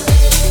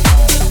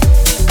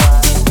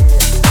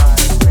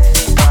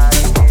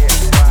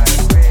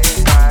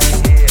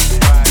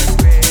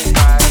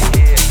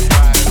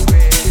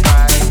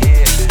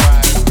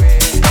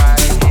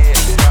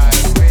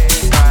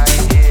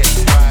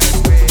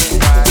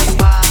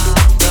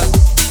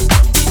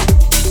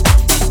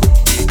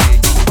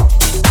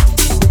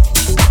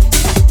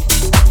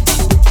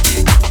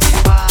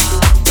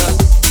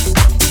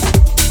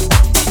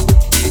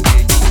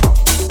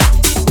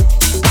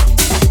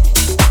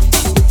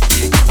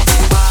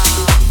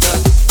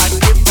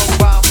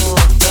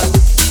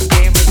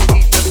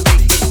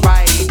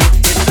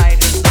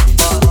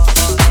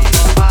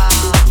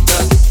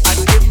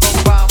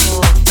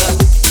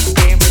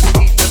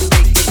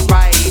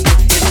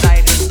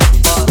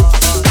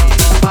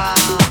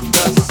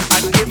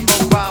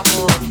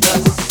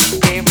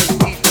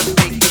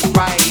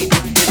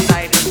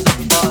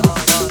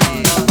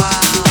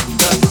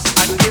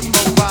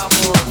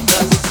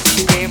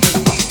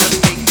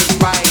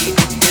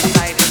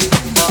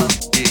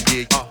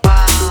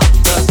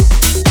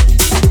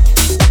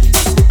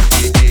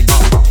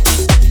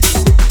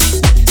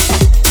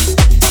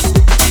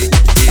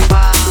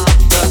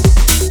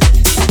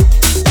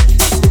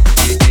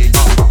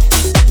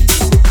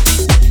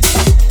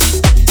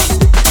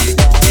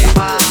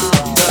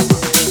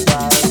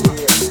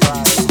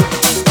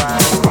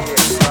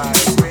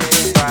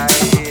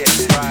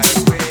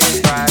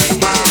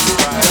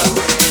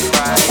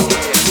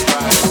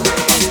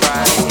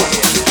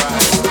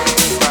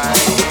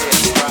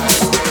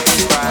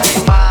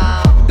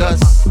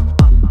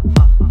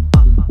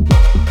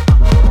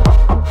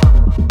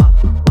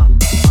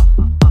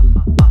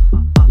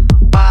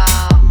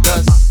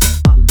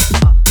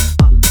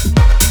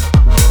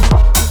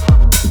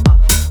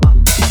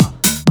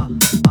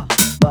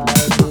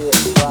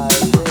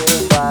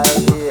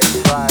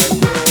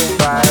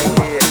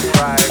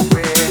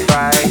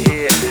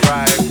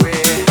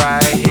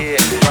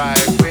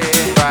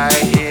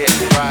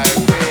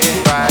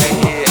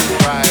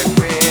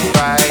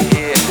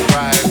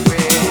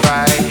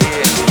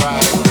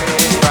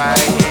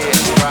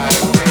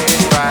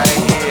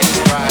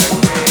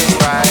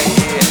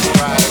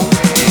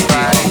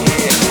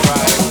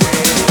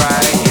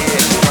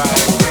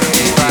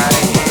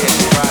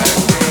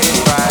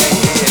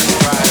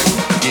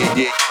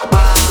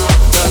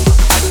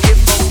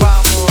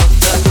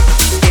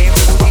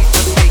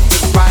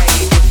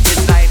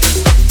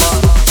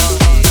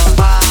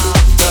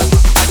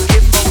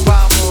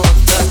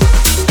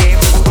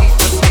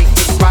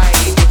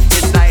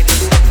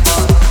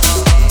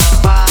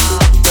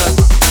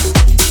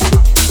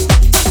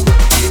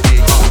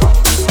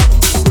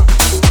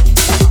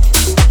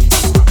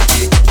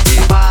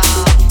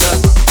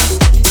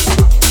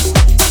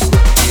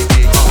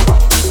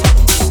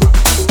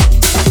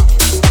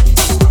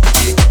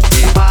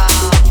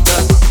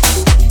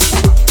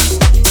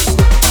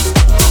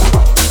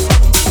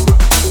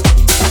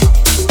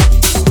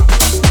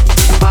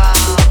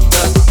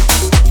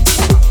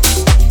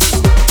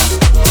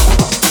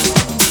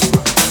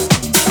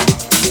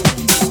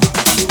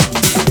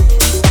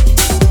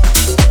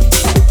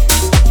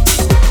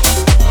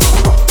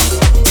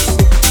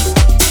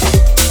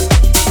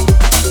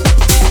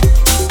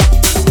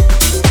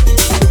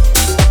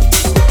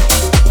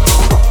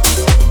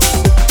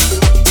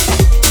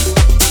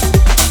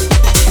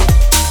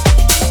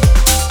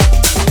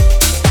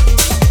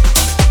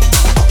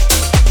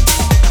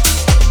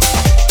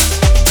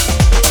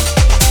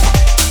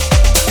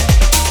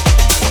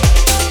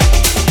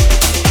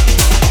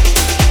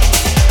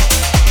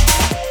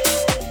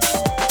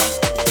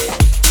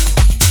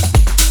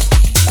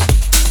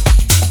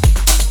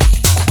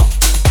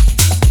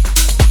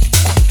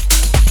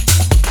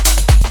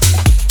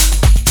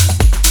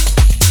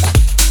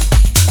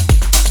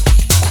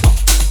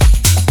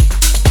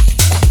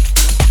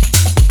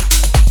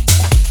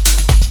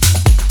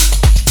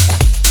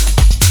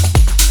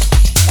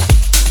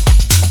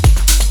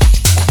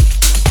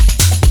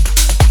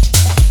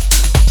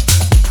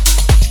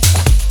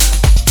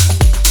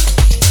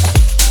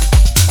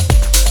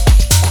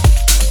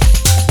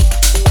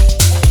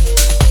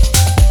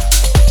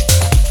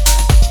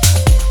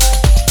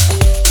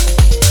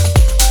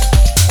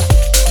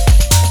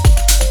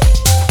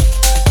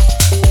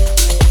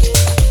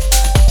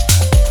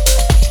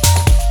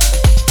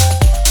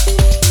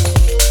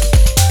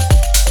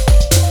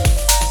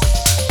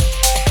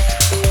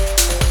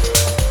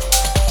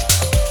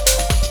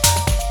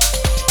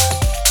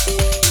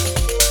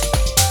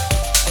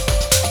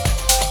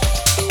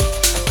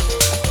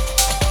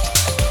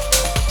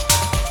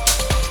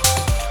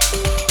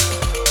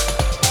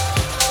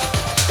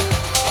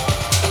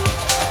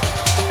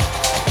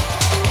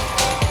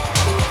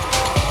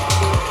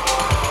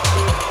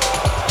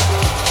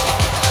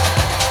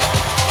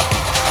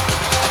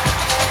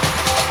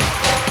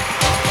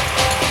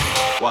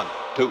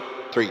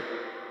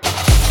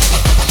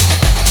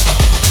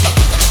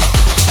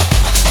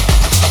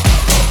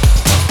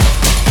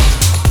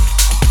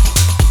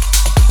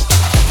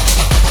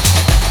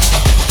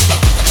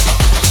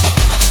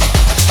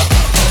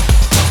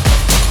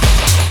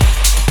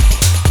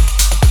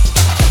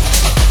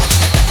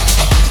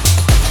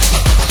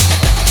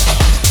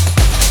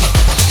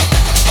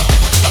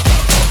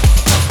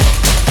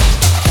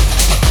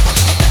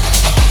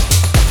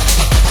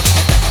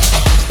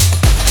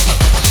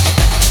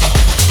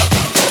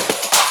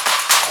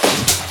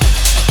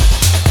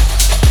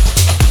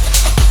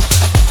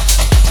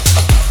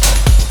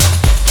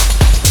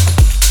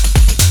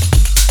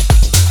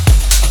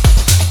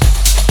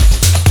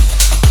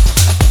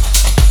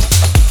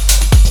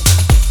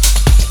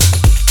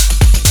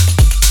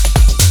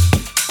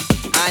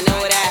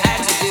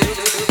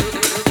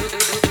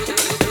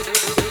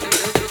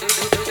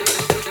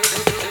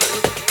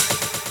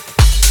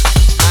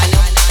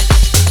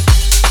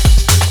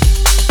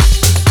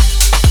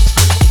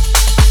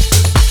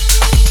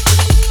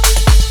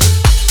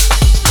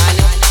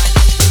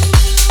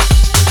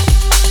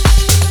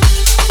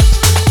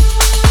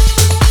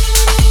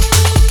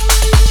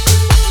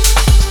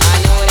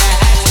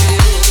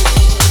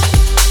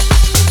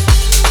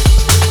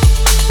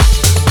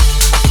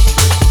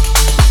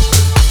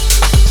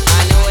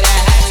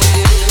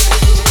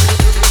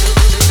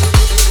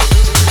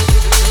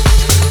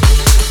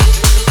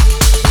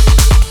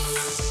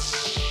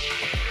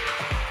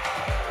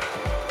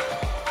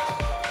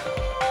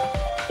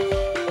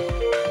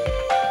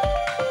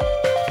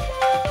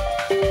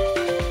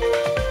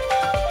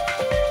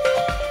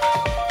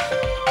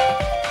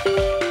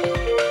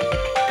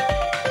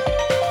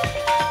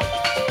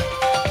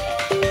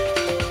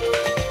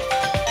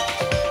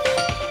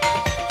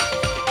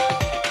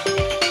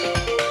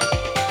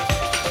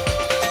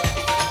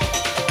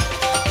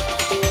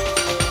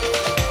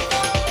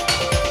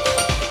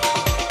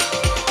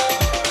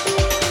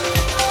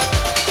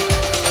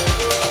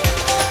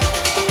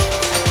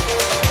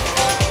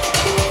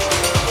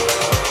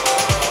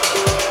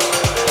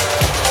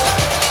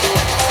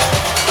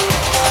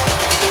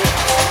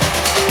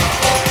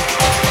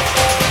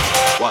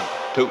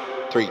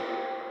 3.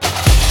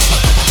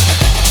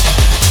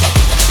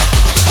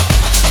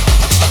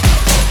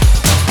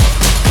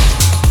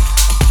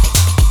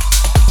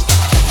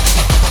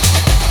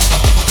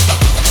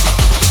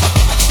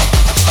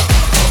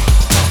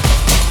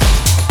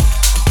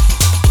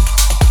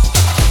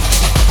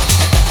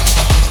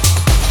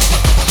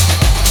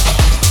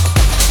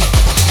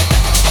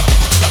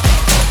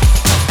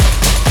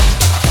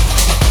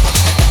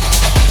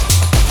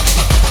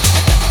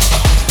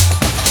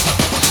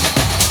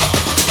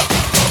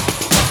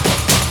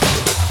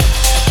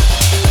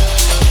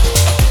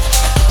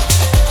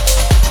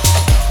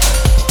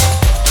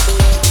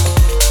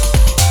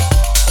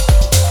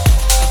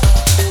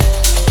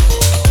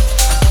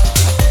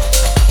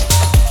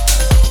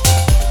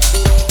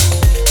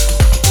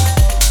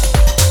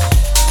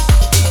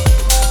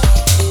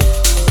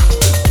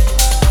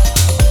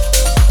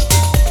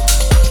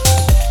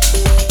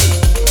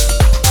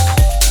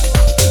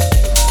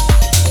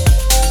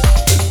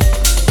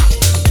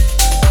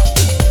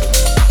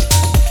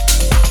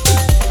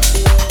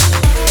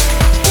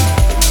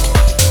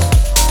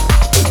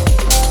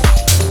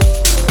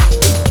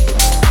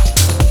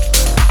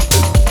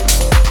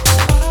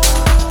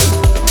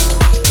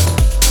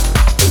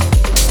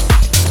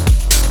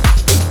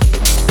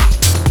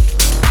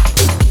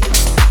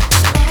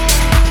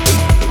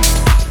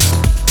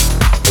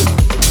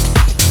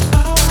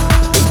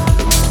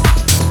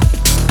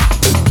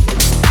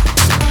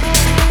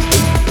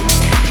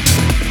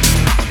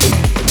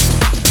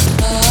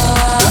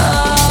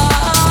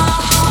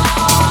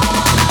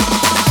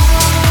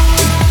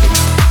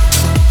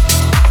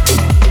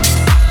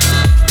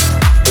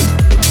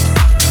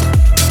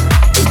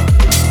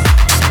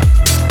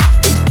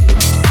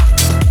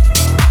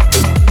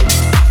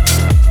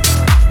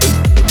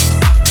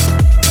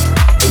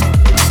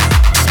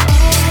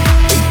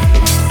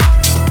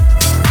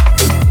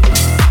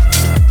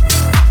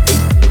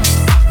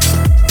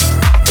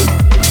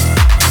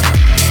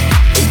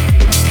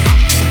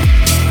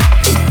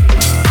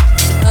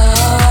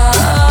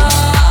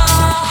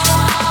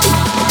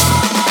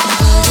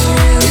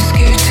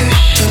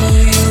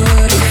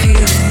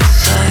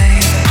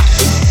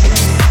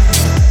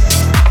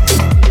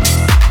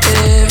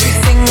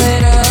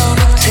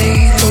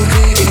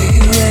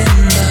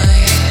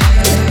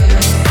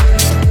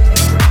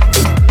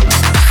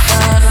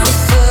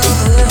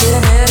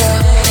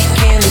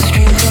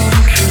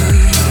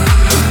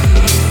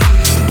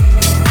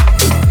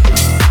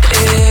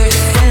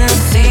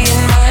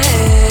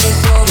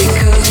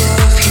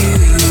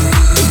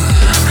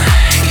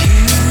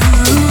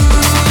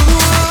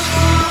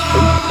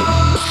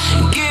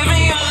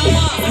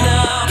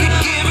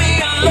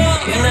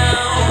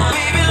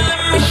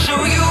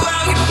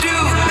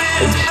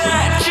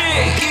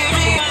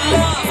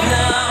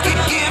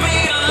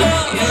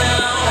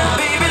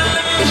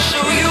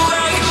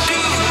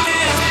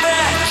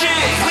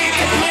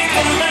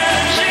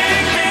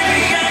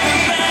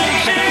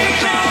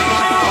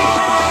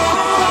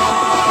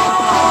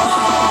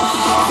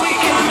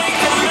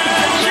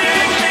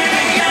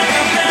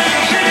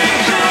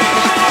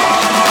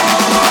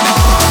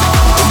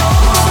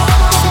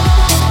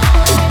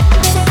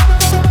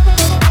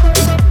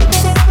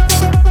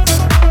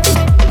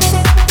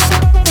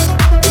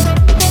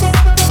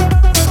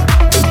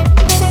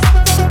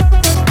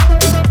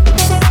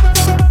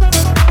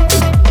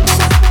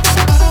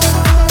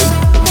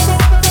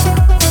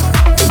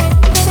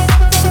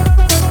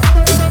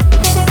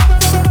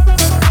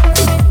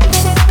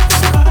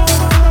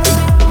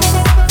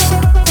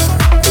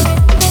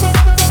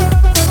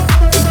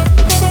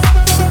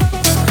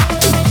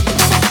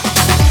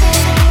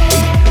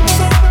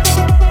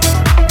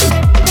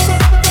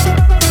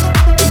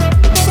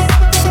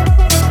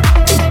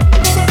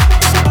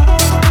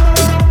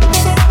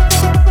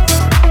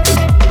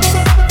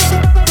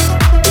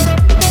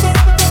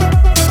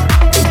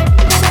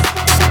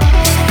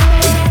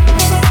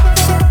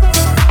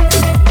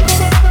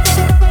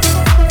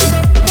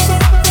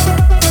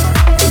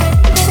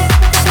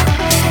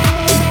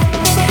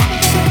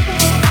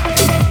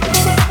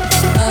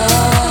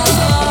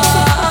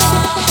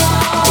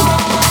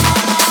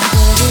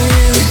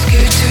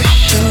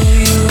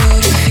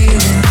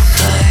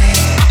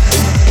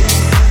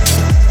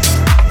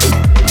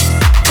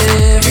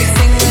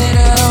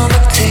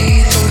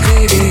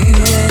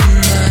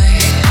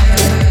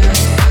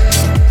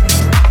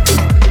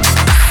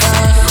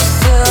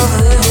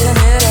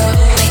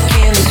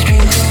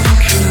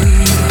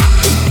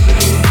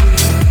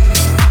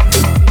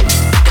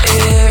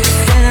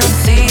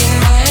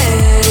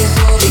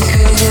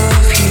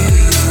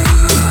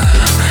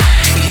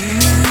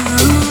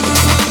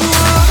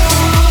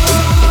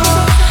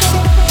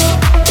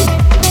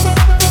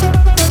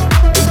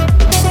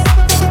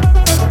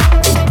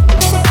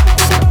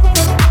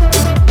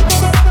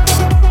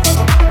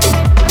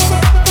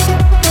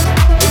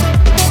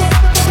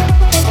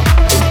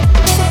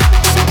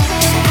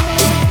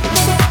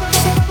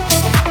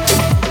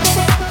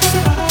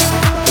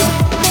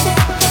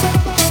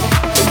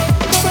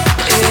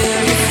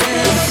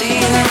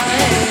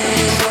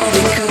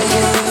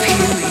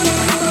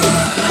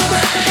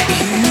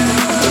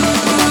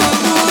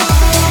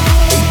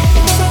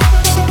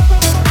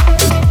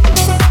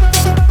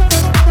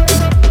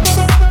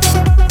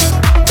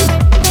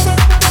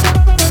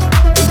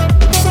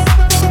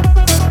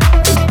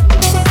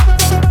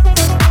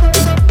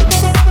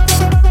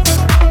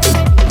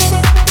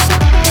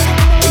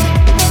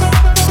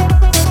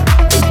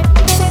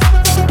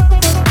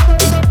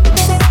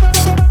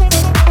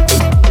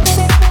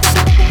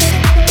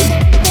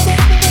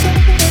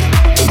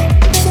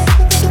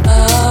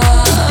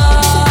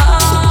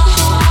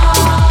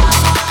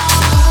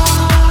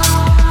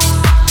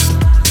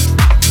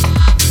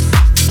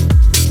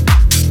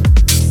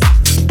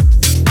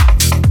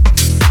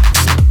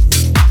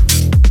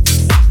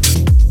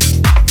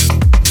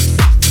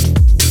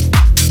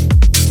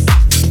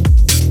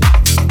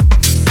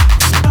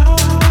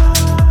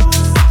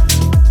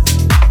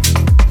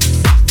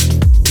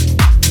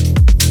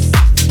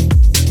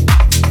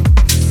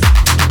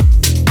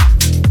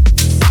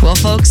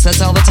 folks,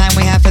 that's all the time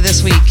we have for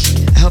this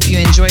week. I hope you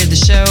enjoyed the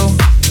show.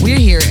 We're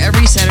here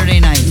every Saturday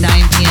night, 9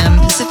 p.m.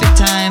 Pacific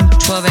Time,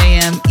 12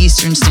 a.m.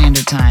 Eastern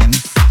Standard Time.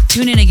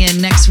 Tune in again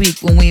next week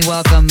when we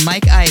welcome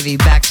Mike Ivy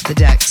back to the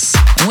decks.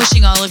 I'm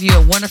wishing all of you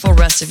a wonderful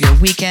rest of your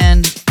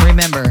weekend.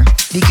 Remember,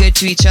 be good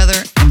to each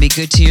other and be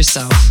good to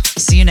yourself.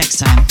 See you next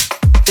time.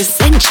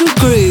 Essential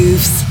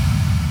Grooves.